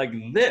we went like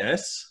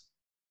this.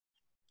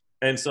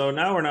 And so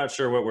now we're not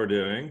sure what we're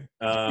doing.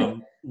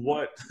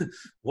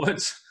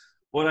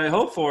 What I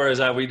hope for is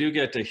that we do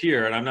get to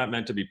hear, and I'm not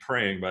meant to be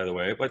praying, by the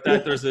way, but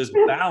that there's this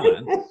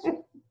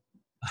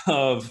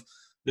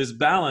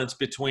balance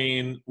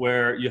between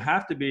where you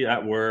have to be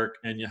at work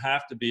and you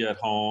have to be at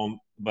home,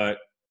 but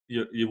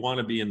you want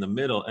to be in the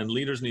middle, and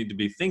leaders need to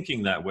be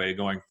thinking that way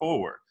going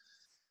forward.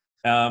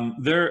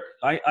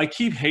 I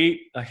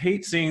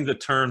hate seeing the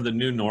term the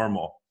new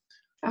normal,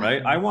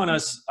 right?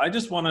 I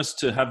just want us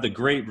to have the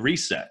great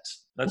reset.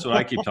 That's what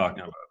I keep talking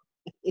about.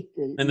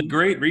 And the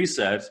great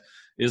reset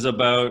is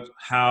about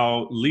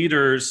how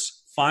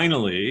leaders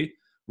finally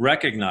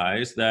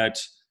recognize that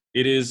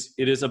it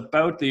is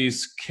about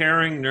these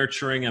caring,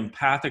 nurturing,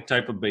 empathic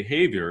type of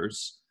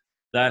behaviors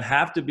that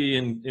have to be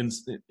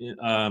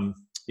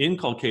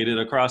inculcated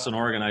across an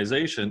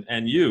organization,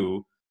 and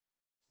you,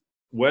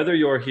 whether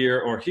you're here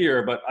or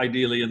here, but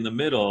ideally in the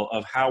middle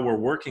of how we're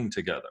working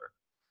together.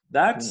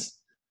 That's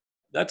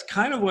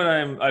kind of what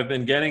I've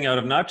been getting out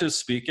of not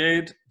just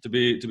SpeakAid, to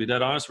be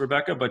dead honest,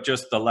 Rebecca, but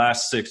just the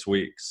last 6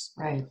 weeks.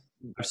 Right.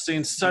 I've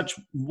seen such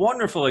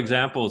wonderful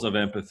examples of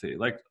empathy.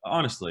 Like,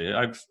 honestly,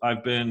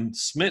 I've been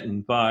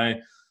smitten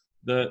by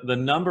the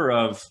number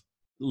of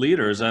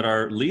leaders that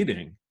are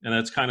leading. And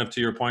that's kind of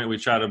to your point we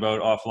chatted about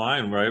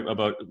offline, right?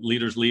 About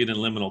leaders lead in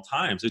liminal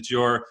times. It's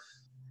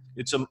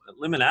a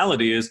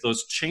liminality is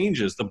those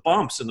changes, the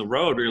bumps in the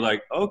road where you're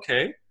like,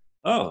 okay,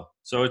 oh,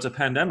 so it's a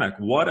pandemic.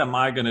 What am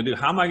I going to do?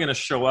 How am I going to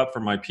show up for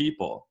my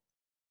people?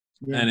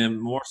 Yeah.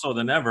 And more so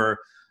than ever,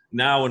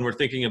 now when we're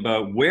thinking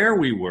about where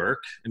we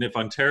work, and if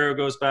Ontario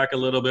goes back a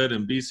little bit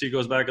and BC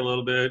goes back a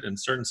little bit and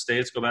certain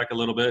states go back a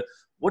little bit,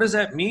 what does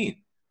that mean?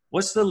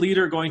 What's the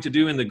leader going to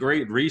do in the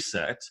Great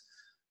Reset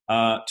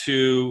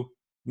to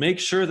make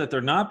sure that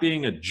they're not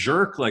being a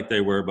jerk like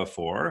they were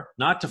before,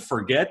 not to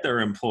forget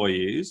their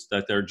employees,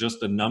 that they're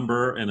just a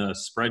number in a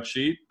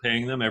spreadsheet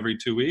paying them every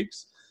 2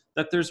 weeks,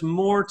 that there's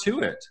more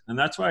to it. And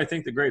that's why I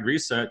think the Great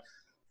Reset,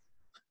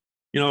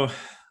 you know,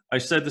 I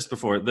said this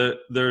before,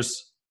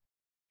 there's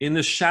in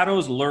the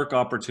shadows lurk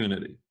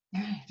opportunity.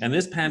 And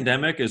this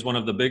pandemic is one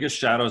of the biggest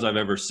shadows I've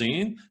ever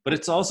seen, but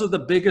it's also the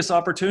biggest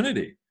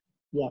opportunity.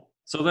 Yeah.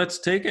 So let's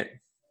take it.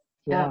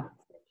 Yeah,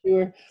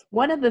 sure.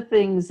 One of the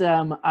things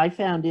I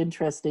found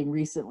interesting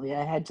recently,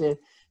 I had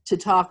to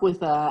talk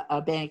with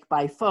a bank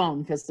by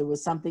phone because there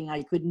was something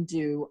I couldn't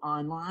do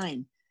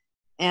online.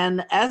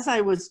 And as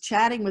I was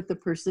chatting with the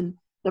person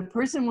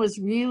was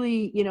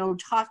really, you know,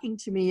 talking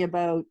to me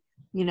about,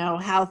 you know,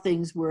 how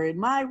things were in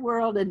my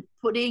world and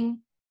putting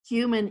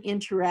human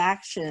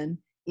interaction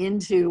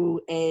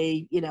into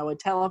a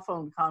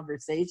telephone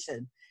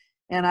conversation.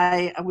 And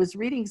I was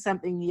reading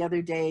something the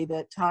other day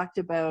that talked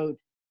about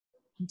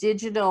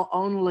digital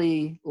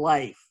only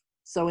life.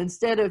 So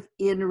instead of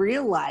in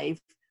real life,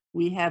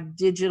 we have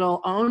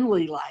digital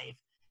only life,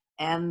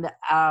 and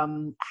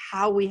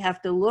how we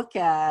have to look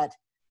at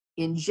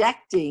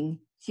injecting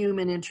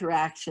human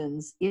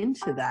interactions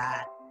into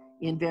that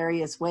in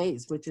various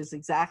ways, which is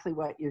exactly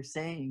what you're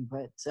saying.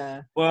 But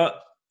well,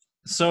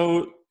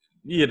 so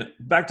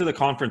back to the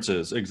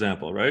conferences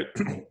example, right?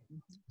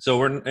 So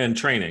we're in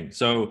training.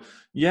 So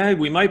yeah,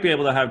 we might be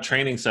able to have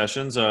training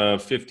sessions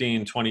of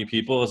 15, 20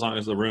 people, as long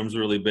as the room's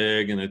really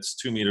big and it's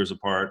 2 meters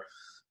apart.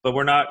 But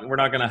we're not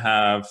going to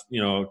have,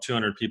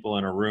 200 people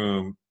in a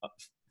room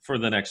for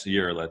the next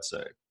year, let's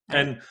say.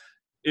 And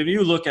if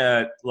you look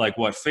at like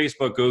what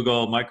Facebook,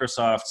 Google,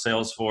 Microsoft,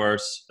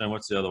 Salesforce, and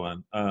what's the other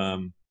one?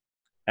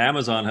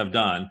 Amazon have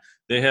done,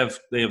 they have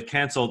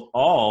canceled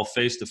all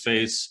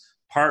face-to-face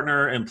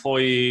partner,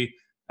 employee,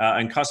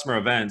 and customer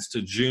events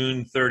to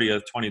June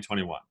 30th,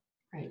 2021.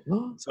 Right.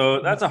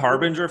 So that's a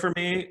harbinger for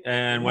me.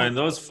 And when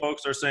those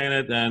folks are saying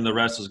it, then the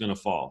rest is going to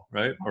fall,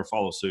 right? Or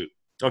follow suit.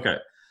 Okay.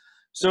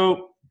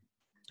 So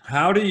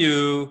how do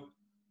you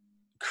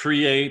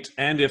create,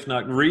 and if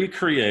not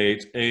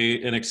recreate,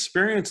 an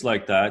experience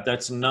like that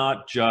that's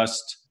not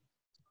just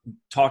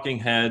talking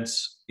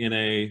heads in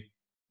a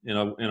in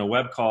a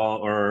web call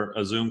or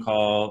a Zoom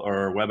call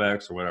or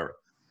WebEx or whatever.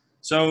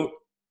 So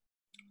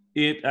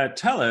at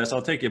Telus,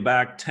 I'll take you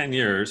back 10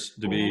 years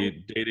to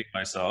be dating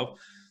myself.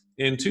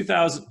 In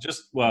 2000,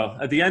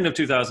 at the end of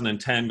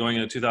 2010, going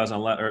into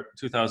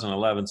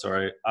 2011,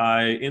 sorry,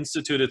 I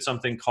instituted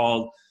something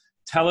called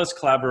Telus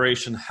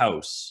Collaboration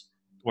House,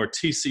 or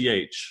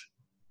TCH.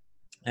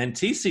 And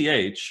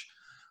TCH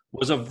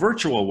was a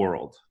virtual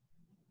world.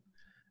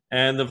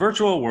 And the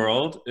virtual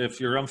world,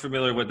 if you're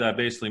unfamiliar with what that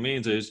basically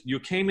means, is you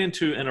came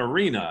into an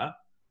arena,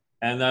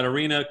 and that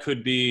arena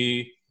could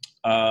be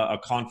a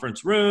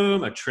conference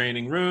room, a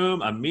training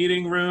room, a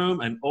meeting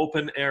room, an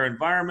open air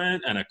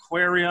environment, an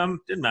aquarium.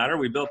 Didn't matter.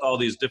 We built all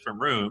these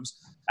different rooms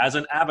as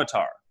an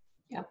avatar.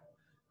 Yep.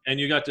 And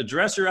you got to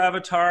dress your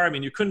avatar. I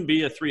mean, you couldn't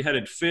be a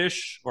three-headed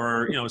fish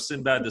or,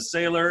 Sinbad the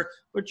Sailor,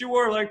 but you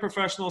wore like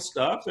professional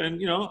stuff.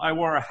 And, I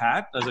wore a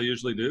hat, as I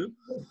usually do.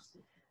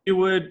 You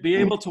would be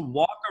able to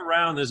walk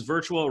around this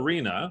virtual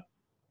arena.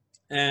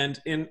 And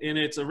in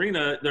its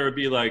arena, there would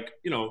be like,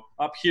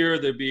 up here,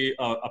 there'd be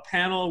a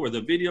panel where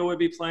the video would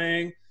be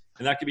playing,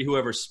 and that could be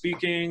whoever's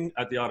speaking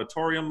at the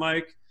auditorium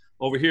mic.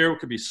 Over here, it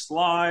could be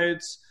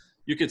slides.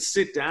 You could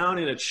sit down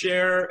in a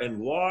chair and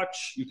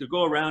watch. You could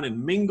go around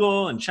and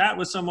mingle and chat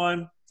with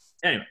someone.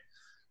 Anyway,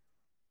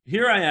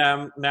 here I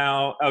am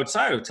now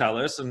outside of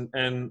Telus,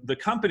 and the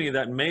company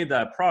that made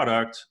that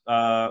product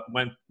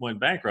went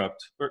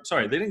bankrupt. Or,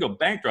 sorry, they didn't go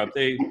bankrupt.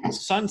 They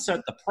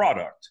sunset the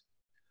product.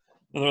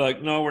 And they're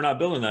like, no, we're not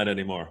building that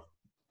anymore.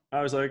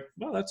 I was like,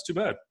 well, that's too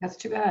bad. That's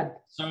too bad.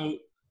 So,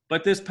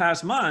 but this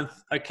past month,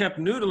 I kept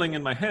noodling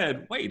in my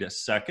head, wait a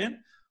second,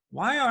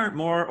 why aren't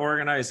more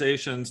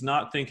organizations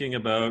not thinking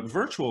about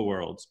virtual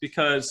worlds?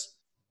 Because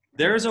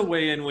there's a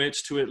way in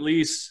which to at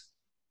least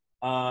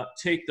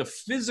take the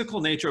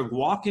physical nature of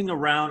walking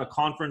around a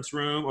conference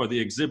room or the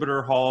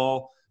exhibitor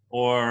hall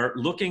or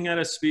looking at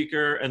a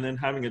speaker and then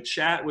having a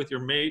chat with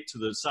your mate to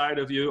the side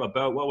of you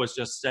about what was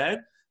just said.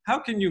 How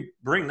can you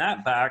bring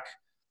that back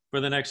for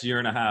the next year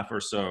and a half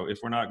or so if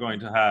we're not going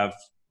to have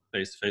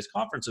face-to-face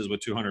conferences with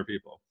 200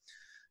 people?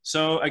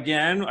 So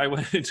again, I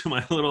went into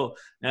my little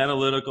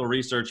analytical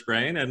research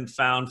brain and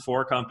found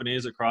 4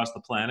 companies across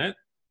the planet,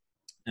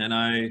 and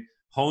I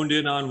honed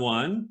in on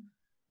one,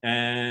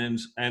 and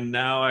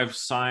now I've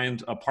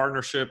signed a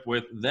partnership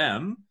with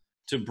them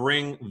to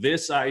bring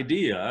this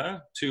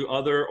idea to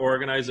other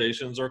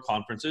organizations or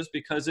conferences,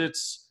 because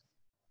it's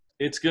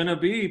going to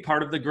be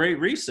part of the Great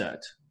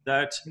Reset,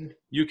 that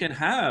you can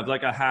have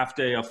like a half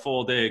day, a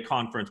full day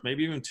conference,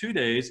 maybe even 2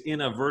 days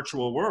in a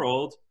virtual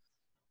world,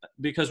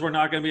 because we're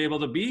not going to be able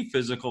to be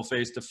physical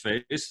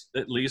face-to-face,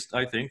 at least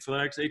I think for the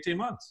next 18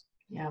 months.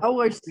 Yeah. Oh,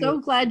 we're so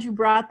glad you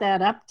brought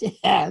that up,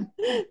 Dan,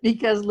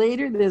 because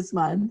later this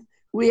month,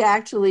 we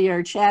actually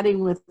are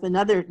chatting with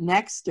another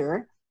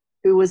Nexter,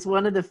 who was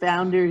one of the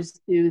founders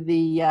to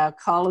the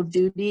Call of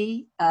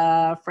Duty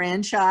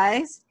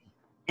franchise.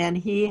 And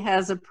he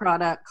has a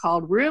product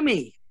called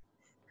Roomie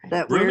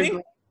that we're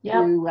going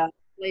to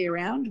play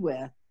around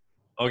with.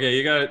 Okay,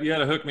 you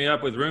gotta hook me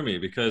up with Roomie,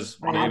 because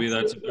maybe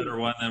that's a better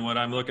one than what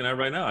I'm looking at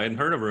right now. I hadn't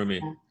heard of Roomie.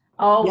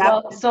 Oh,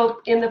 well,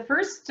 so in the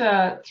first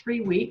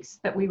 3 weeks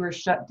that we were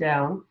shut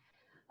down,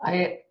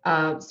 I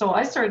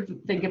started to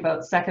think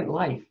about Second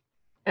Life,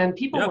 and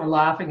people were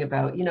laughing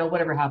about,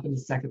 whatever happened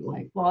to Second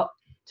Life. Well,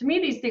 to me,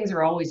 these things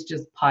are always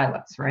just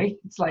pilots, right?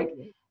 It's like,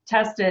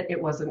 test it,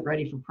 it wasn't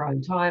ready for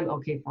prime time,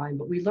 okay, fine,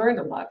 but we learned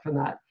a lot from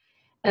that.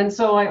 And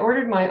so I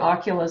ordered my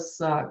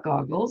Oculus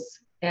goggles,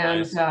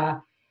 and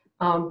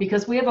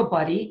because we have a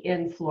buddy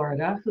in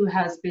Florida who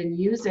has been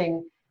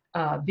using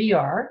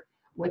VR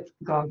with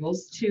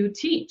goggles to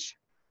teach,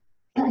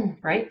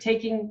 right?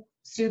 Taking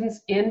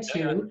students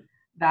into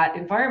that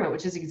environment,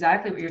 which is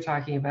exactly what you're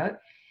talking about.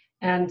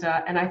 And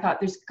I thought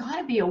there's got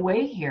to be a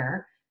way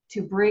here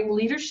to bring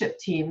leadership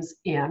teams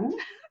in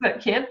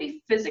that can't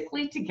be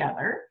physically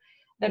together,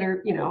 that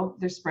are,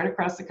 they're spread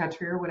across the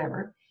country or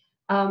whatever,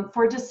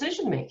 for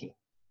decision making.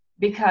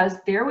 Because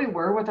there we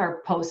were with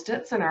our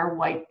Post-its and our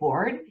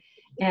whiteboard.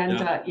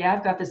 And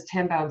I've got this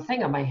 10-pound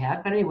thing on my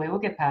head, but anyway, we'll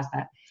get past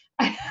that.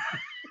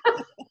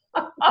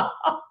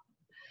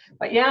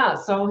 But yeah,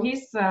 so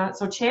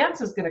so Chance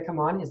is going to come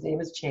on. His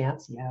name is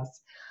Chance.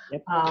 Yes.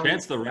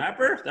 Chance the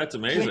rapper. That's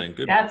amazing.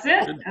 Good. That's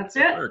it. Good That's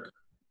it. Work.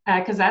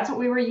 Because that's what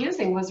we were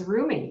using was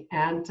Roomie,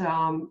 and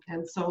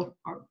so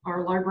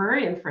our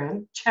librarian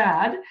friend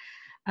Chad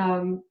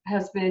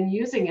has been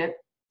using it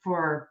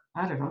for,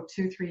 I don't know,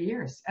 2-3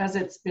 years as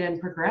it's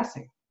been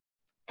progressing.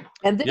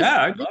 And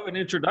I'd love an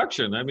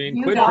introduction. I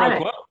mean, quid got pro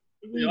it. quo.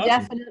 We Awesome.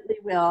 definitely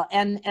will.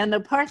 And the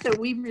part that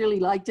we really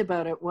liked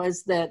about it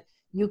was that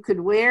you could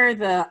wear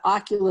the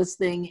Oculus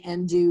thing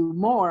and do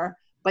more,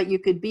 but you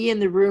could be in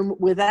the room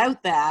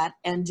without that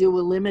and do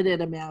a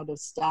limited amount of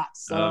stuff.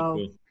 So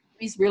Cool.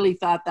 we really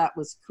thought that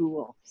was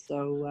cool.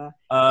 So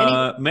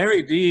anyway.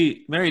 Mary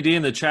D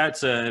in the chat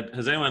said,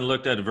 has anyone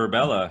looked at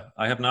Verbella?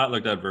 I have not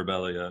looked at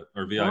Verbella yet,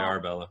 or VIR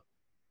Bella.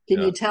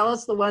 Can you tell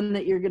us the one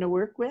that you're going to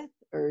work with,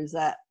 or is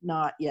that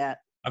not yet?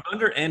 I'm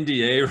under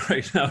NDA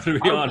right now, to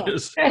be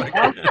honest.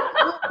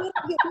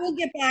 We'll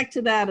get back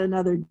to that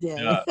another day.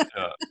 Yeah,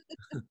 yeah.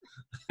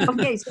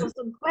 Okay, so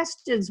some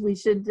questions we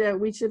should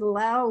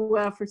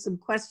allow for some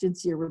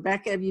questions here.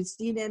 Rebecca, have you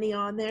seen any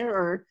on there,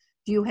 or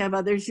do you have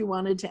others you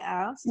wanted to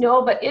ask?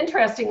 No, but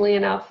interestingly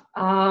enough,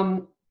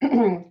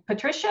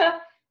 Patricia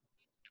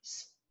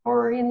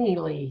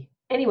Sporinelli,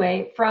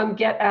 anyway, from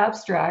Get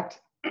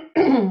Abstract,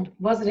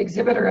 was an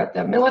exhibitor at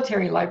the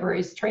Military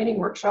Libraries training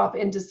workshop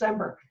in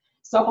December.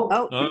 So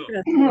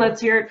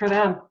let's hear it for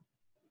them.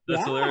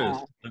 That's hilarious.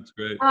 That's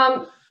great.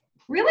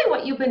 Really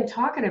what you've been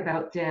talking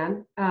about,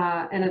 Dan,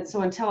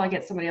 so until I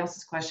get somebody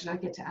else's question, I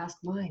get to ask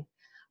mine,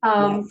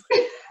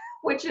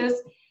 which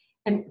is,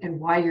 and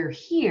why you're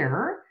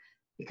here,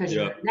 because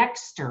you're a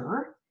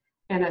Nexter.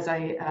 And as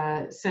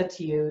I said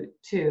to you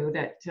too,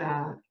 that,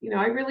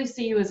 I really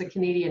see you as a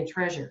Canadian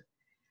treasure,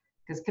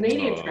 because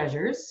Canadian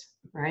treasures,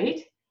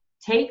 right,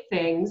 take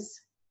things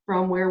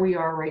from where we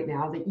are right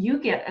now that you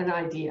get an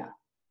idea.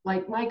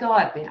 Like, my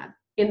God, man,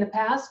 in the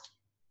past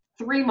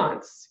 3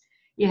 months,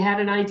 you had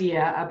an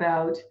idea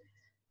about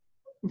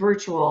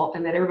virtual,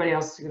 and that everybody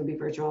else is going to be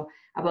virtual,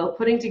 about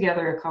putting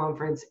together a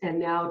conference and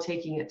now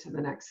taking it to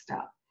the next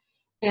step.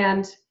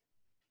 And,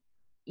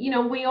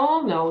 we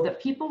all know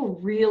that people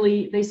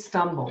really, they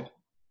stumble.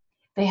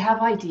 They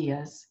have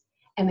ideas,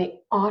 and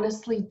they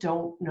honestly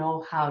don't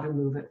know how to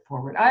move it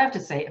forward. I have to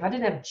say, if I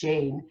didn't have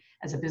Jane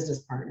as a business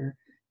partner,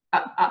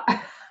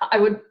 I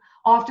would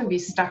often be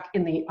stuck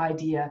in the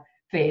idea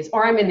phase,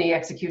 or I'm in the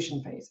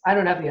execution phase. I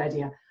don't have the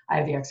idea, I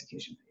have the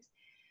execution phase.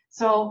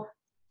 So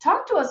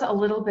talk to us a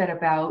little bit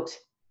about,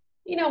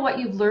 what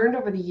you've learned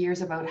over the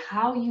years about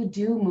how you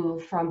do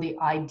move from the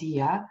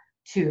idea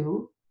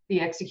to the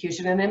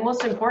execution, and then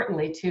most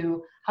importantly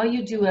to how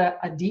you do a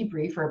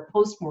debrief or a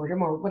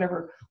postmortem, or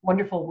whatever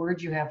wonderful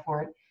word you have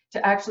for it,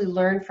 to actually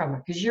learn from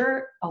it, because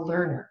you're a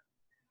learner.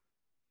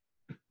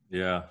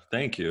 Yeah,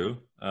 thank you.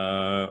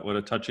 What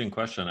a touching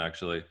question,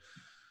 actually,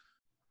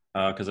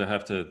 because I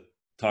have to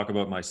talk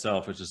about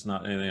myself, which is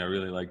not anything I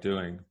really like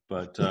doing.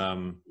 But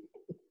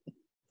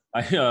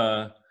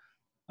I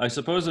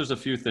suppose there's a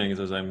few things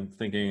as I'm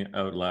thinking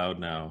out loud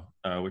now,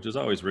 which is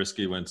always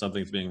risky when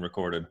something's being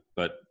recorded,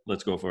 but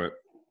let's go for it.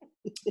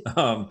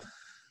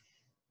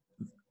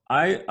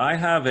 I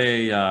have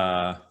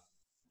I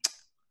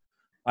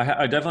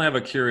definitely have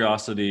a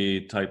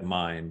curiosity type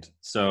mind.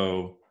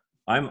 So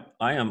I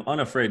am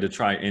unafraid to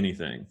try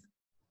anything,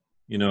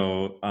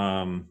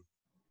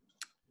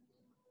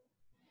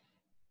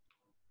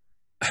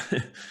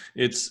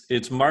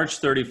 it's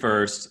March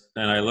 31st,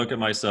 and I look at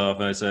myself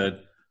and I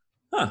said,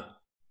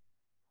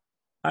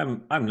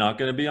 I'm not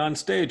going to be on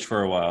stage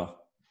for a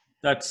while.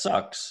 That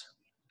sucks.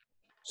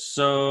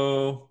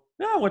 So,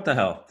 yeah, what the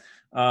hell?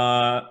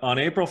 On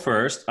April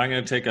 1st, I'm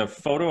going to take a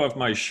photo of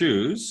my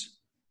shoes,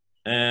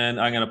 and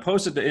I'm going to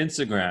post it to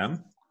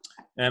Instagram,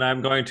 and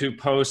I'm going to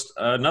post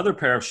another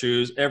pair of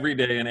shoes every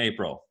day in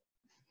April,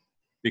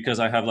 because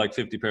I have like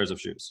 50 pairs of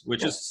shoes,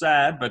 which is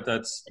sad, but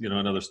that's,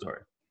 another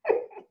story.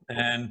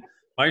 And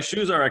my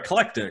shoes are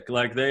eclectic.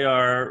 Like, they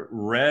are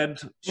red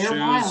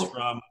shoes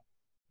from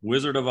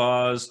Wizard of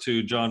Oz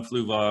to John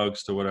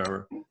Fluvogs to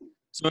whatever.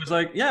 So it's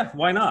like, yeah,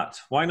 why not?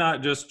 Why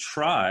not just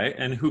try,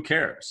 and who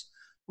cares?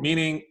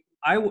 Meaning,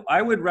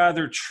 I would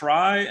rather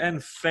try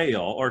and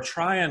fail or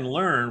try and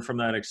learn from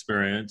that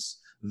experience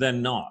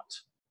than not.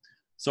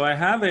 So I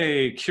have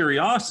a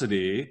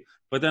curiosity,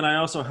 but then I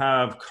also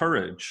have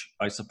courage,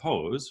 I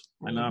suppose.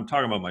 And now I'm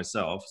talking about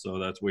myself, so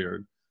that's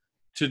weird,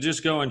 to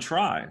just go and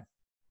try.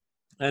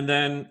 And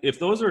then if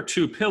those are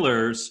two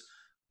pillars,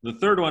 the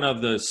third one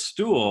of the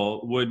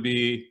stool would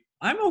be,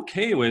 I'm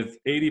okay with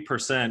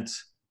 80%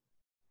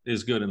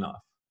 is good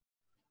enough.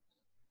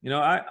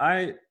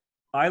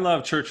 I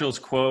love Churchill's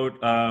quote,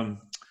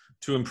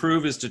 to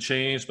improve is to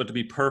change, but to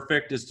be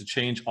perfect is to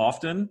change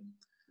often.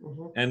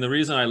 Mm-hmm. And the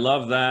reason I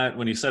love that,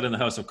 when he said in the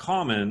House of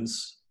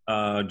Commons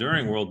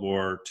during World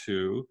War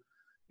II,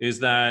 is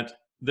that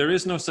there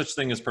is no such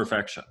thing as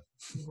perfection.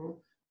 Mm-hmm.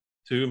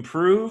 To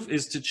improve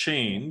is to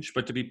change,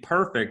 but to be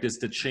perfect is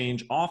to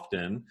change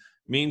often,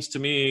 means to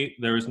me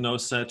there is no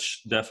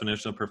such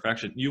definition of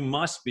perfection. You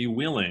must be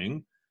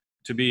willing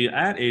to be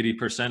at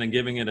 80% and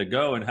giving it a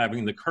go and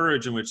having the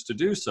courage in which to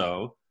do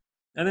so,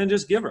 and then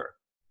just give her,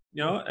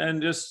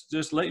 and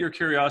just let your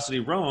curiosity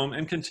roam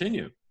and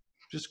continue.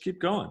 Just keep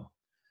going.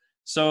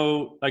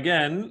 So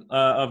again,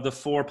 of the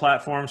 4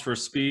 platforms for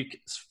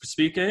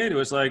SpeakAid, it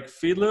was like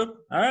feed loop.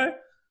 All right,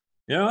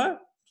 you know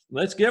what?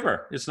 Let's give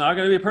her. It's not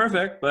going to be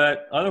perfect,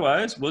 but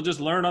otherwise we'll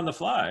just learn on the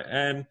fly.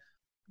 And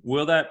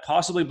will that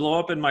possibly blow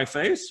up in my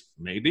face?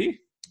 Maybe.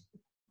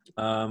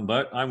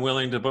 But I'm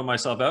willing to put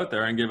myself out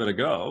there and give it a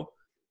go.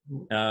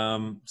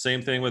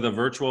 Same thing with a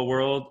virtual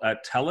world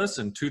at Telus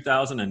in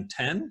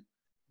 2010.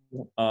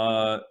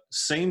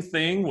 Same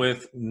thing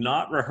with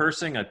not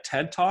rehearsing a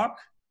TED Talk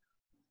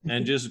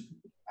and just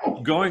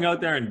going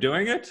out there and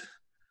doing it,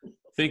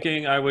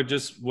 thinking I would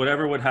just,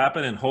 whatever would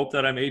happen, and hope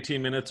that I'm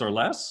 18 minutes or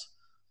less.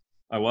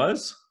 I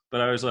was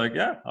like,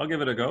 yeah, I'll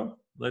give it a go.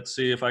 Let's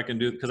see if I can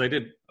do, because I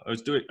did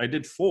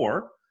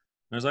 4,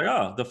 I was like,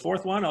 oh, the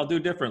fourth one I'll do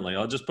differently.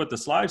 I'll just put the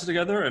slides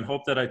together and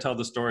hope that I tell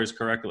the stories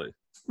correctly.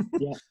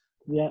 Yeah.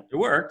 Yeah. It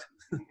worked.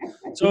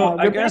 So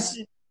Yeah, I guess,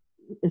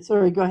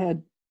 sorry, go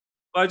ahead.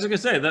 well, I was just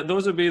gonna say that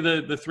those would be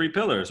the three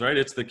pillars, right?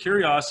 It's the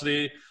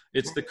curiosity,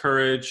 it's the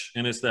courage,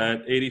 and it's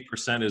that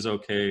 80% is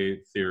okay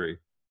theory.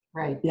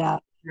 Right. Yeah.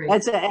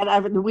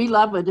 Right. We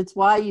love it. It's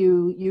why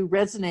you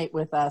resonate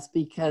with us,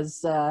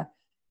 because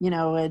you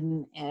know,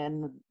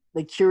 and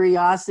the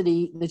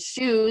curiosity, the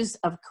shoes,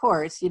 of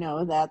course, you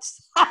know,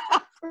 that's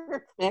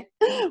perfect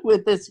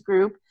with this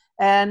group,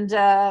 and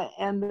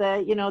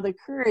the, you know, the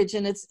courage.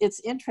 And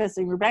it's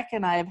interesting. Rebecca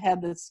and I have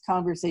had this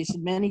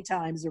conversation many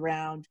times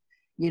around,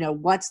 you know,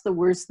 what's the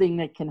worst thing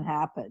that can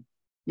happen?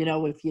 You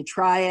know, if you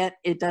try it,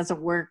 it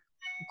doesn't work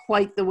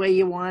quite the way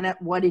you want it.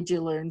 What did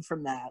you learn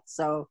from that?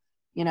 So,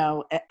 you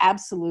know,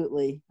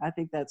 absolutely. I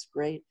think that's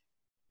great.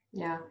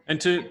 Yeah. And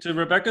to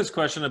Rebecca's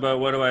question about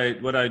what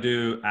I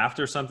do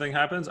after something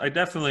happens, I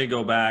definitely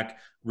go back,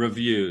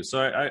 review.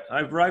 So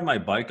I ride my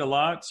bike a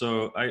lot.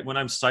 So when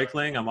I'm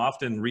cycling, I'm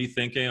often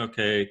rethinking,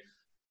 okay,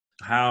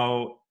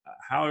 how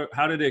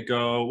did it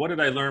go? What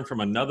did I learn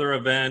from another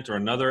event or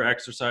another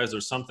exercise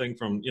or something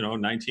from, you know,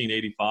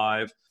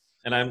 1985?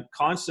 And I'm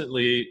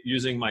constantly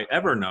using my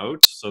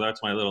Evernote. So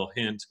that's my little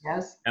hint.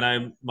 Yes.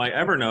 And my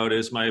Evernote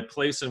is my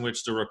place in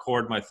which to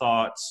record my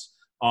thoughts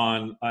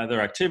on either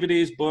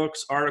activities,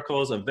 books,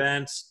 articles,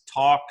 events,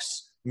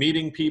 talks,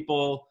 meeting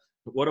people.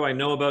 What do I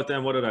know about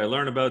them? What did I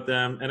learn about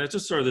them? And it's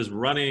just sort of this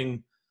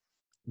running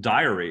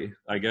diary,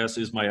 I guess,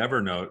 is my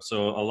Evernote.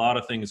 So a lot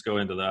of things go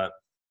into that.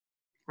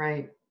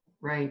 Right.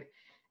 Right.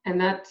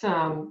 And that,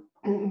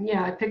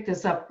 yeah, I picked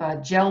this up,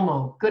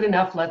 Gelmo. Good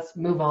enough. Let's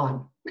move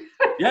on.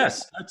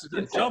 Yes, that's a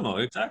good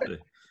Gelmo, exactly.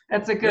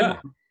 That's a good one.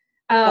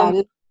 That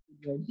is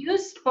good.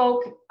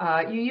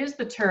 You used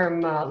the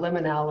term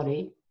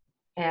liminality,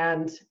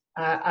 and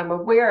I'm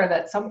aware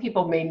that some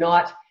people may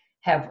not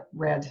have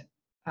read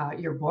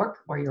your book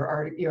or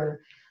your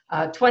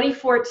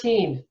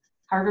 2014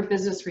 Harvard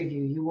Business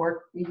Review.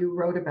 You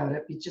wrote about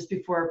it just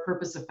before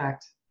Purpose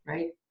Effect,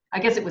 right? I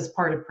guess it was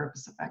part of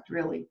Purpose Effect,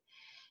 really.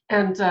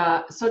 And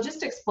so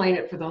just explain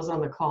it for those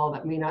on the call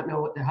that may not know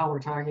what the hell we're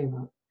talking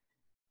about.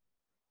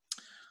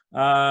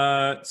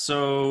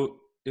 So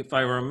if I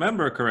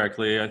remember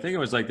correctly, I think it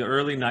was like the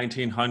early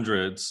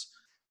 1900s,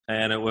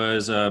 and it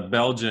was a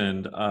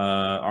Belgian,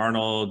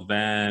 Arnold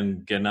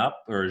van Gennep,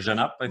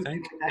 I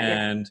think,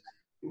 and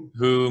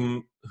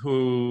who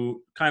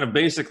kind of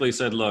basically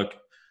said, look,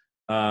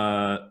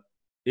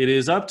 it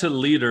is up to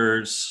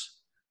leaders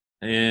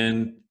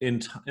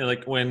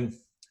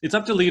it's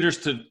up to leaders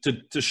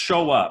to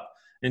show up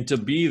and to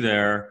be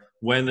there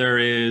when there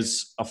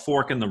is a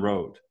fork in the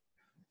road,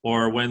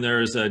 or when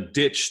there's a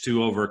ditch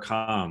to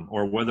overcome,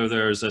 or whether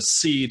there's a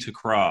sea to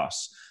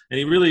cross. And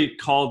he really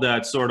called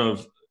that sort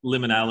of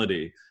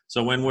liminality.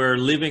 So when we're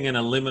living in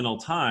a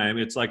liminal time,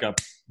 it's like a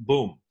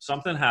boom,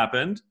 something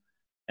happened,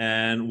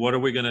 and what are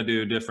we going to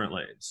do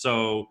differently?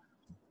 So,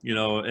 you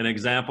know, an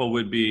example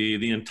would be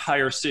the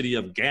entire city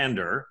of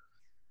Gander,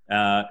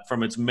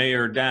 from its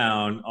mayor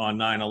down on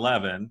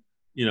 9/11,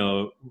 you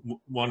know,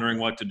 wondering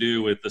what to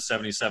do with the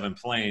 77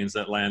 planes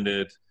that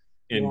landed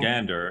in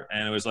Gander.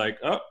 And it was like,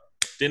 oh,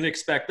 didn't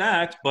expect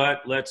that,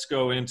 but let's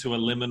go into a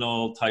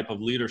liminal type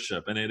of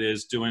leadership. And it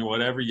is doing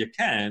whatever you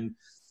can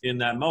in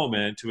that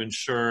moment to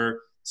ensure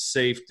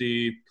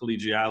safety,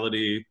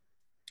 collegiality,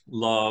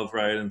 love,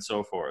 right, and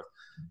so forth.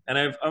 And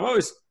I've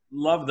always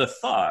loved the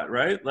thought,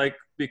 right? Like,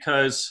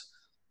 because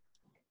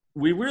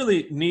we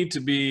really need to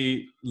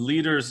be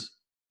leaders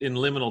in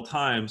liminal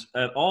times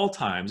at all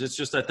times. It's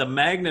just that the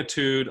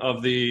magnitude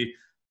of the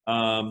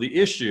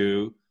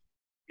issue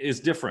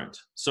is different.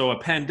 So a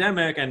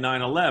pandemic and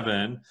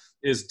 9/11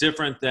 is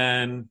different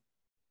than,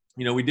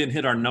 you know, we didn't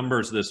hit our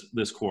numbers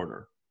this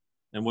quarter,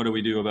 and what do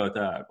we do about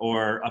that?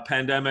 Or a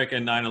pandemic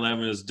and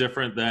 9/11 is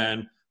different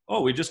than,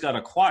 oh, we just got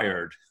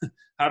acquired.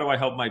 How do I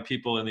help my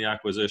people in the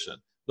acquisition?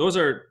 Those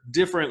are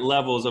different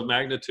levels of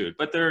magnitude,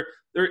 but they're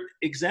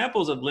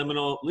examples of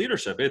liminal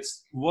leadership.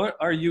 It's what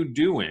are you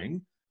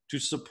doing to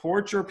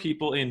support your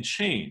people in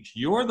change?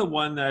 You're the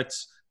one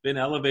that's been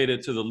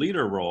elevated to the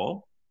leader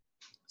role.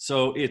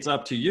 So it's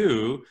up to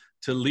you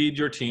to lead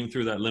your team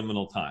through that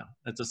liminal time.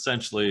 That's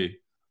essentially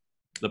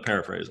the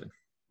paraphrasing.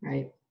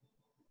 Right.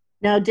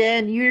 Now,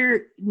 Dan,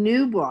 your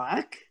new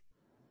book,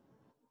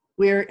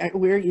 where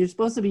you're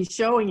supposed to be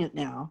showing it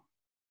now.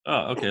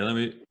 Oh,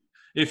 okay.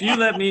 If you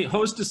let me,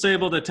 host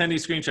disabled attendee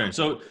screen sharing.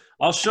 So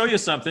I'll show you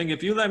something.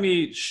 If you let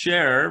me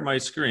share my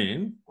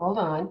screen. Hold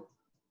on.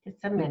 Just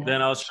a minute.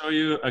 Then I'll show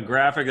you a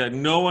graphic that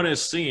no one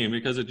has seen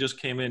because it just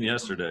came in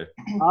yesterday.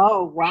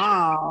 Oh,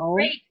 wow.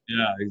 Great.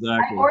 Yeah,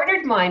 exactly. I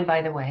ordered mine,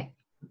 by the way.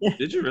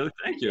 Did you really?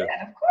 Thank you.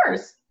 Yeah, of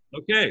course.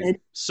 Okay.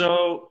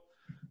 So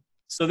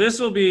this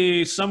will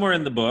be somewhere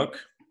in the book,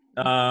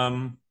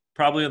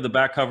 probably on the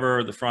back cover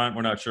or the front,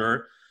 we're not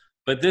sure.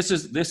 But this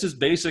is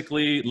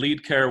basically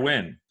Lead, Care,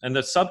 Win. And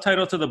the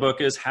subtitle to the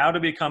book is How to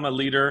Become a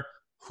Leader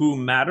Who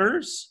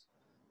Matters.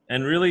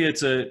 And really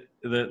it's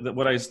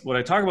what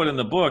I talk about in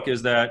the book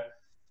is that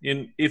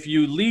if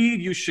you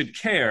lead, you should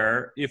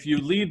care. If you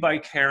lead by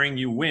caring,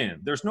 you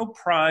win. There's no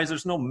prize,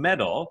 there's no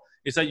medal.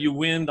 It's that you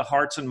win the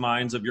hearts and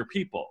minds of your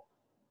people.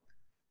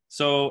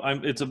 So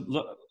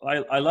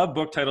I love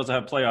book titles that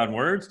have play on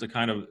words to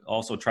kind of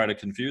also try to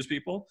confuse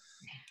people.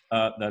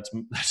 That's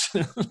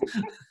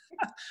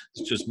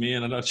it's just me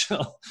in a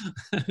nutshell.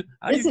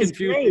 How do you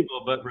confuse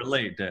people but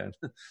relate, Dan?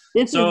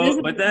 This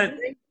is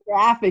great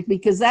graphic,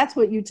 because that's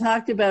what you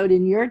talked about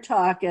in your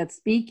talk at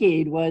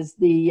SpeakAid, was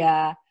the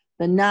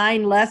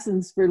 9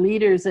 lessons for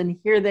leaders, and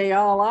here they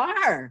all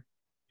are.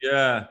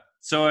 Yeah.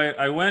 So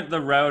I went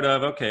the route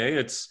of, okay,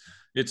 it's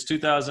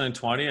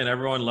 2020 and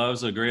everyone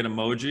loves a great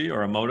emoji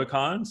or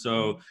emoticon.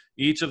 So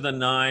each of the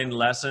 9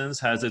 lessons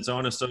has its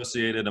own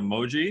associated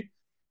emoji.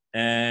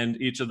 And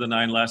each of the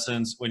 9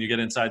 lessons, when you get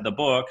inside the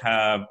book,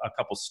 have a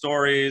couple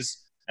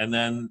stories, and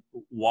then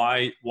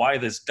why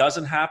this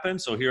doesn't happen.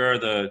 So here are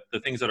the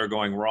things that are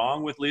going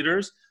wrong with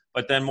leaders.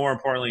 But then more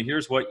importantly,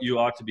 here's what you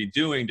ought to be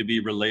doing to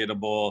be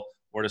relatable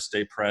or to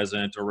stay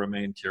present or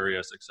remain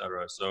curious,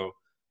 etc. So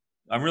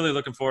I'm really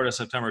looking forward to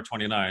September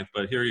 29th,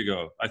 but here you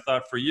go. I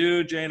thought for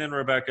you, Jane and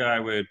Rebecca, I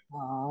would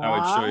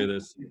show you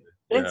this.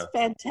 It's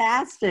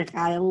fantastic.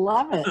 I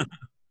love it.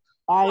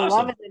 I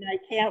love it, and I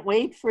can't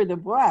wait for the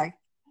book.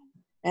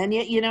 And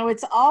yet,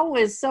 it's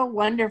always so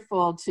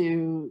wonderful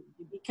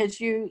because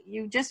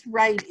you just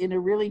write in a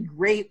really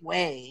great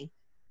way,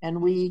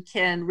 and we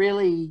can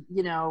really,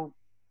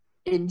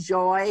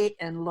 enjoy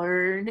and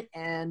learn,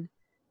 and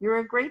you're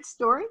a great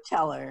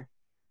storyteller.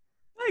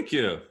 Thank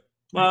you.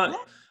 Well,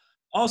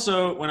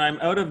 also, when I'm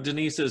out of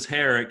Denise's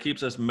hair, it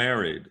keeps us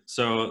married.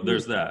 So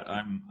there's that.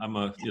 I'm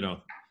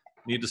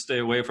need to stay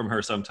away from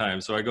her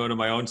sometimes. So I go to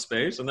my own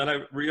space and then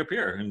I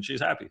reappear and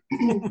she's happy.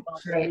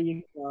 There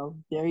you go.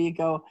 There you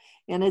go.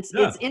 And it's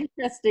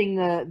interesting,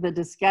 the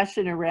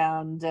discussion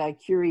around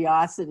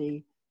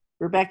curiosity.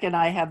 Rebecca and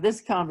I have this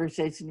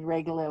conversation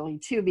regularly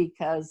too,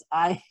 because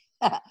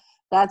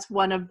that's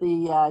one of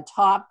the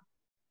top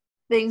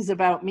things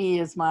about me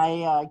is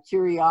my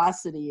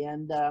curiosity.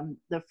 And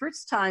the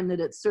first time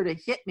that it sort of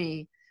hit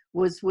me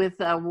was with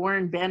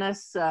Warren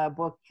Bennis'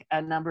 book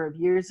a number of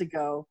years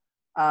ago,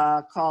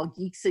 called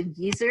Geeks and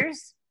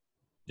Geezers.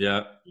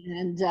 Yeah.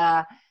 And,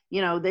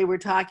 they were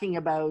talking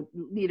about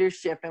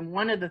leadership. And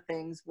one of the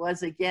things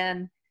was,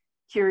 again,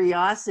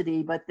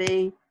 curiosity, but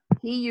he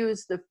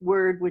used the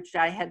word, which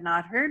I had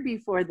not heard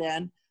before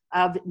then,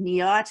 of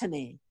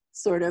neoteny,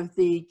 sort of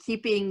the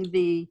keeping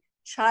the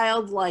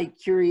childlike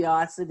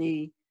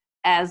curiosity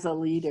as a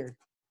leader.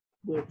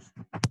 Which,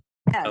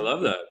 I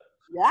love that.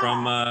 Yeah.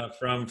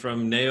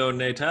 From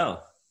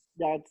neonatal.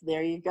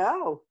 There you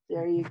go.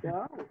 There you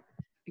go.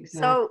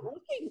 Exactly. So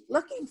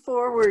looking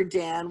forward,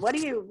 Dan, what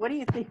do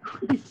you think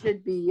we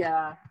should be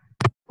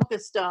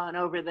focused on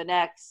over the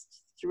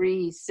next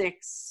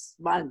 3-6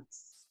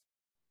 months?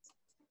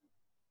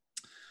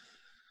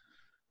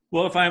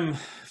 Well, if I'm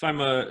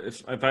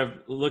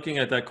looking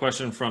at that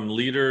question from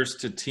leaders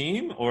to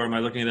team, or am I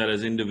looking at that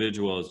as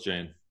individuals,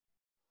 Jane?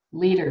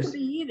 Leaders. Could be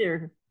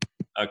either.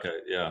 Okay,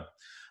 yeah.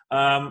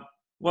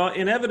 Well,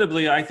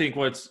 inevitably, I think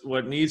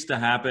what needs to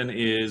happen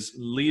is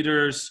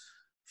leaders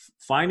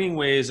finding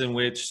ways in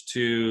which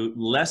to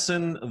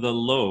lessen the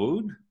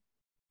load.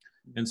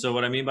 And so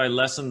what I mean by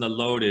lessen the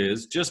load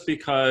is just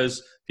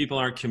because people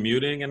aren't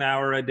commuting an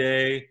hour a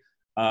day,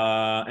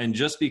 and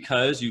just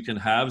because you can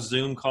have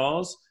Zoom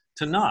calls,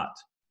 to not.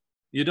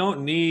 You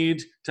don't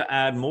need to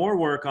add more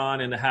work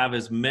on and to have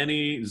as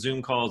many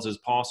Zoom calls as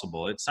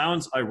possible. It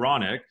sounds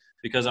ironic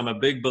because I'm a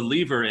big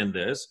believer in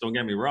this, don't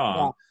get me wrong.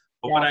 Yeah.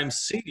 But yeah.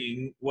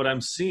 What I'm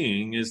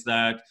seeing is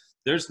that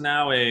there's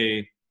now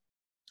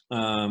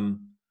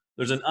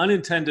there's an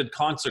unintended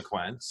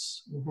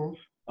consequence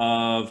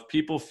of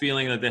people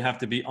feeling that they have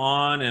to be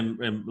on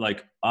and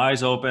like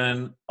eyes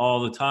open all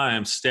the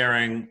time,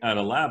 staring at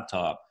a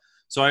laptop.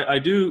 So I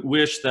do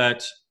wish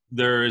that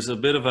there is a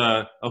bit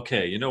of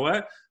okay, you know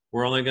what?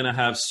 We're only going to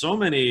have so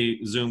many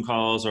Zoom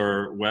calls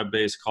or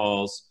web-based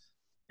calls,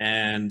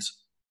 and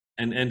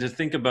to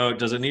think about,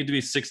 does it need to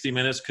be 60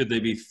 minutes? Could they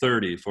be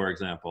 30, for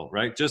example,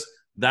 right? Just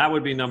that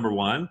would be number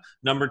one.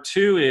 Number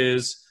two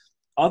is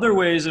other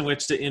ways in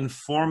which to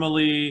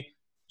informally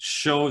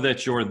show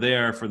that you're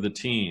there for the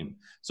team.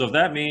 So if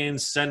that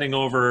means sending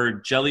over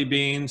jelly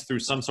beans through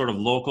some sort of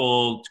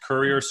local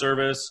courier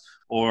service,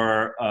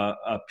 or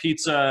a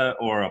pizza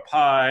or a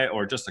pie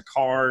or just a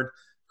card,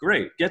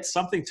 great. Get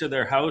something to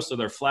their house or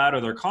their flat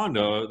or their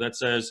condo that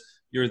says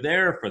you're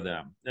there for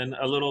them, and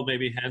a little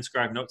maybe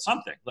hand-scribed note,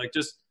 something like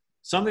just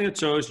something that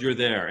shows you're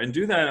there, and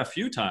do that a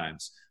few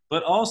times.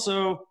 But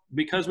also,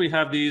 because we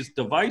have these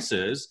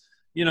devices,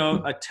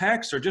 a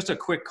text or just a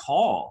quick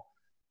call,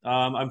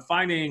 I'm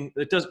finding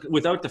it does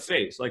without the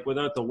face, like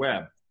without the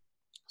web.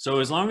 So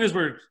as long as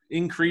we're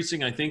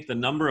increasing, I think, the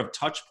number of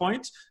touch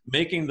points,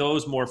 making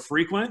those more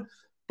frequent,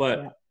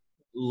 but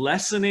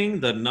lessening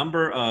the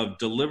number of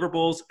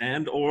deliverables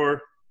and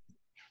or,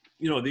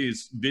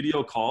 these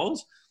video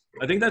calls,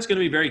 I think that's going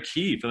to be very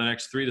key for the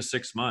next 3 to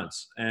 6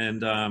 months.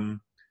 And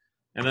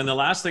then the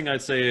last thing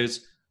I'd say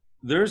is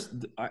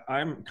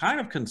I'm kind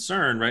of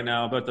concerned right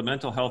now about the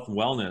mental health and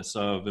wellness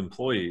of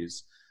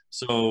employees.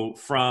 So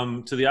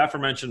to the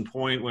aforementioned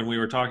point when we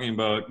were talking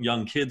about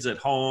young kids at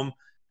home,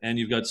 and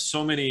you've got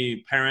so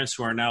many parents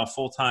who are now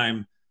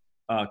full-time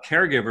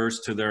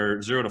caregivers to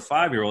their 0 to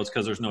 5-year-olds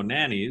because there's no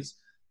nannies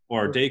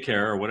or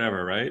daycare or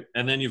whatever, right?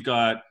 And then you've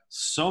got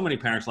so many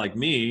parents like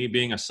me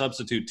being a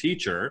substitute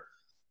teacher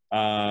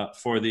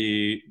for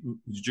the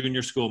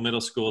junior school,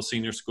 middle school,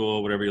 senior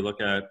school, whatever you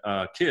look at,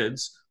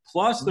 kids,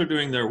 plus they're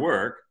doing their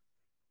work.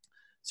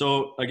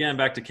 So again,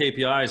 back to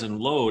KPIs and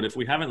load. If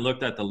we haven't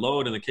looked at the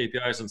load and the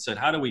KPIs and said,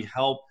 how do we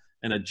help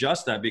and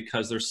adjust that?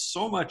 Because there's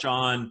so much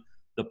on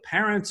the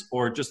parents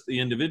or just the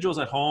individuals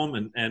at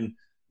home. And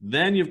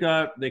then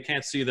they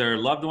can't see their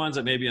loved ones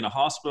that may be in a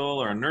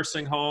hospital or a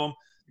nursing home.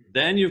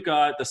 Then you've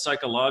got the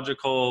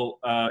psychological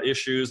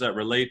issues that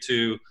relate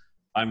to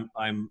I'm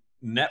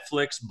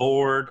Netflix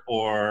bored,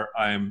 or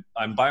I'm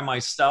by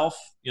myself.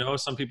 You know,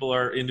 some people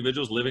are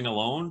individuals living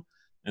alone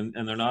and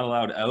they're not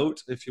allowed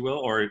out, if you will,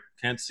 or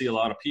can't see a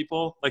lot of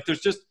people. Like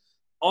there's just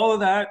all of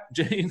that,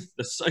 Jane,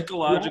 the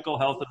psychological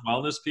health and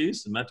wellness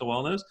piece and mental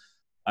wellness.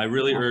 I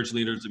really urge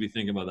leaders to be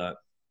thinking about that.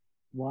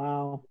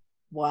 Wow.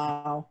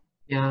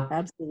 Yeah,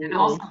 Absolutely. and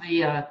also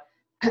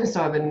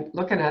so I've been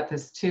looking at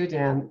this too,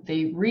 Dan,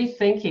 the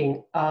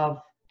rethinking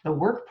of the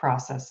work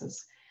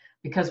processes,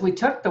 because we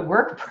took the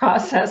work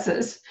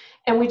processes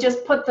and we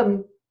just put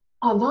them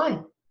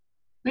online.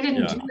 We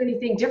didn't do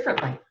anything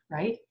differently,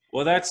 right?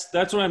 Well,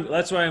 that's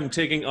why I'm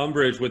taking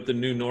umbrage with the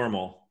new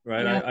normal,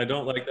 right? Yeah. I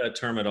don't like that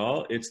term at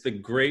all. It's the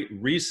great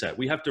reset.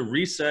 We have to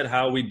reset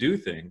how we do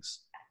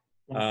things.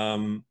 Yeah.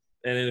 And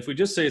if we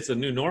just say it's the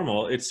new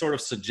normal, it sort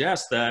of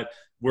suggests that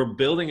we're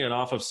building it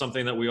off of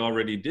something that we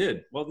already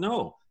did. Well,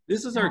 no,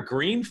 this is our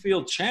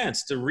greenfield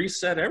chance to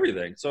reset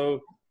everything.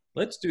 So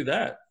let's do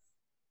that.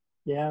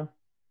 Yeah,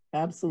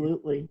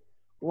 absolutely.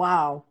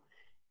 Wow.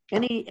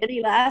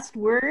 Any last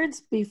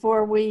words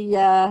before we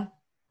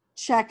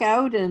check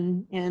out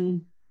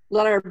and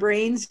let our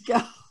brains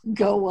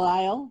go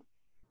wild?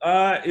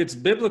 It's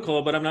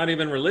biblical, but I'm not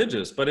even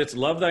religious, but it's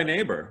love thy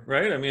neighbor,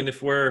 right? I mean,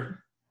 if we're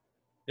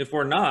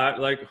not,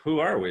 like, who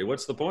are we?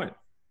 What's the point?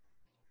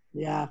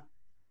 Yeah,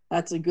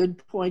 that's a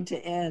good point to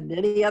end.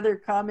 Any other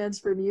comments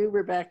from you,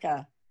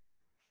 Rebecca?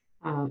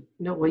 No,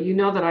 well, you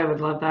know that I would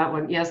love that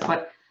one. Yes,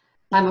 but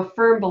I'm a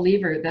firm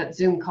believer that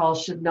Zoom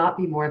calls should not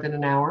be more than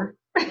an hour.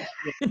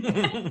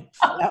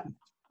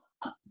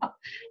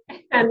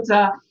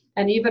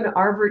 And even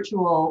our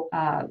virtual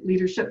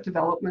leadership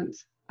development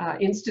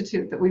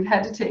institute that we've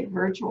had to take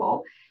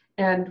virtual,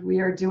 and we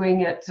are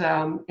doing it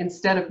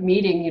instead of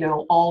meeting,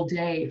 all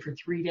day for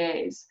 3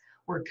 days,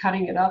 we're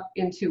cutting it up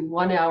into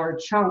 1 hour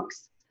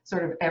chunks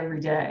sort of every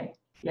day.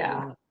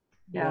 Yeah.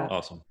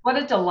 Awesome. What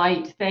a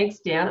delight. Thanks,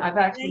 Dan. I've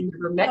actually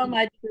never met you. So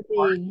much for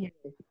being here.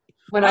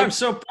 I'm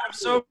so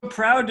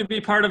proud to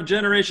be part of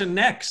Generation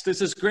Next.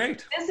 This is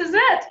great. This is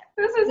it.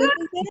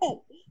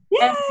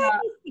 Yay!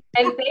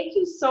 And thank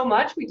you so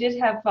much. We did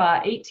have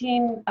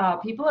 18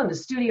 people in the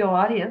studio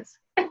audience,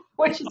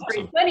 which is awesome.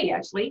 Great. Plenty,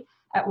 actually,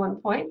 at one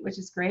point, which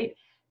is great.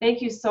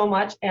 Thank you so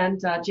much.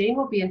 And Jane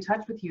will be in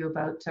touch with you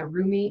about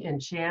Rumi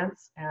and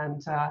Chance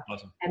and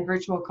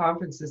virtual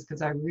conferences,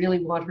 because I really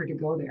want her to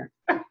go there.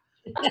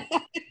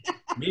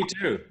 Me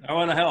too. I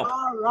want to help.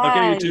 All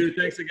right. Okay, you two.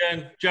 Thanks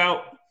again.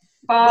 Ciao.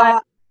 Bye.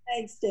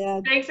 Thanks,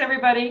 Dan. Thanks,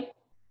 everybody.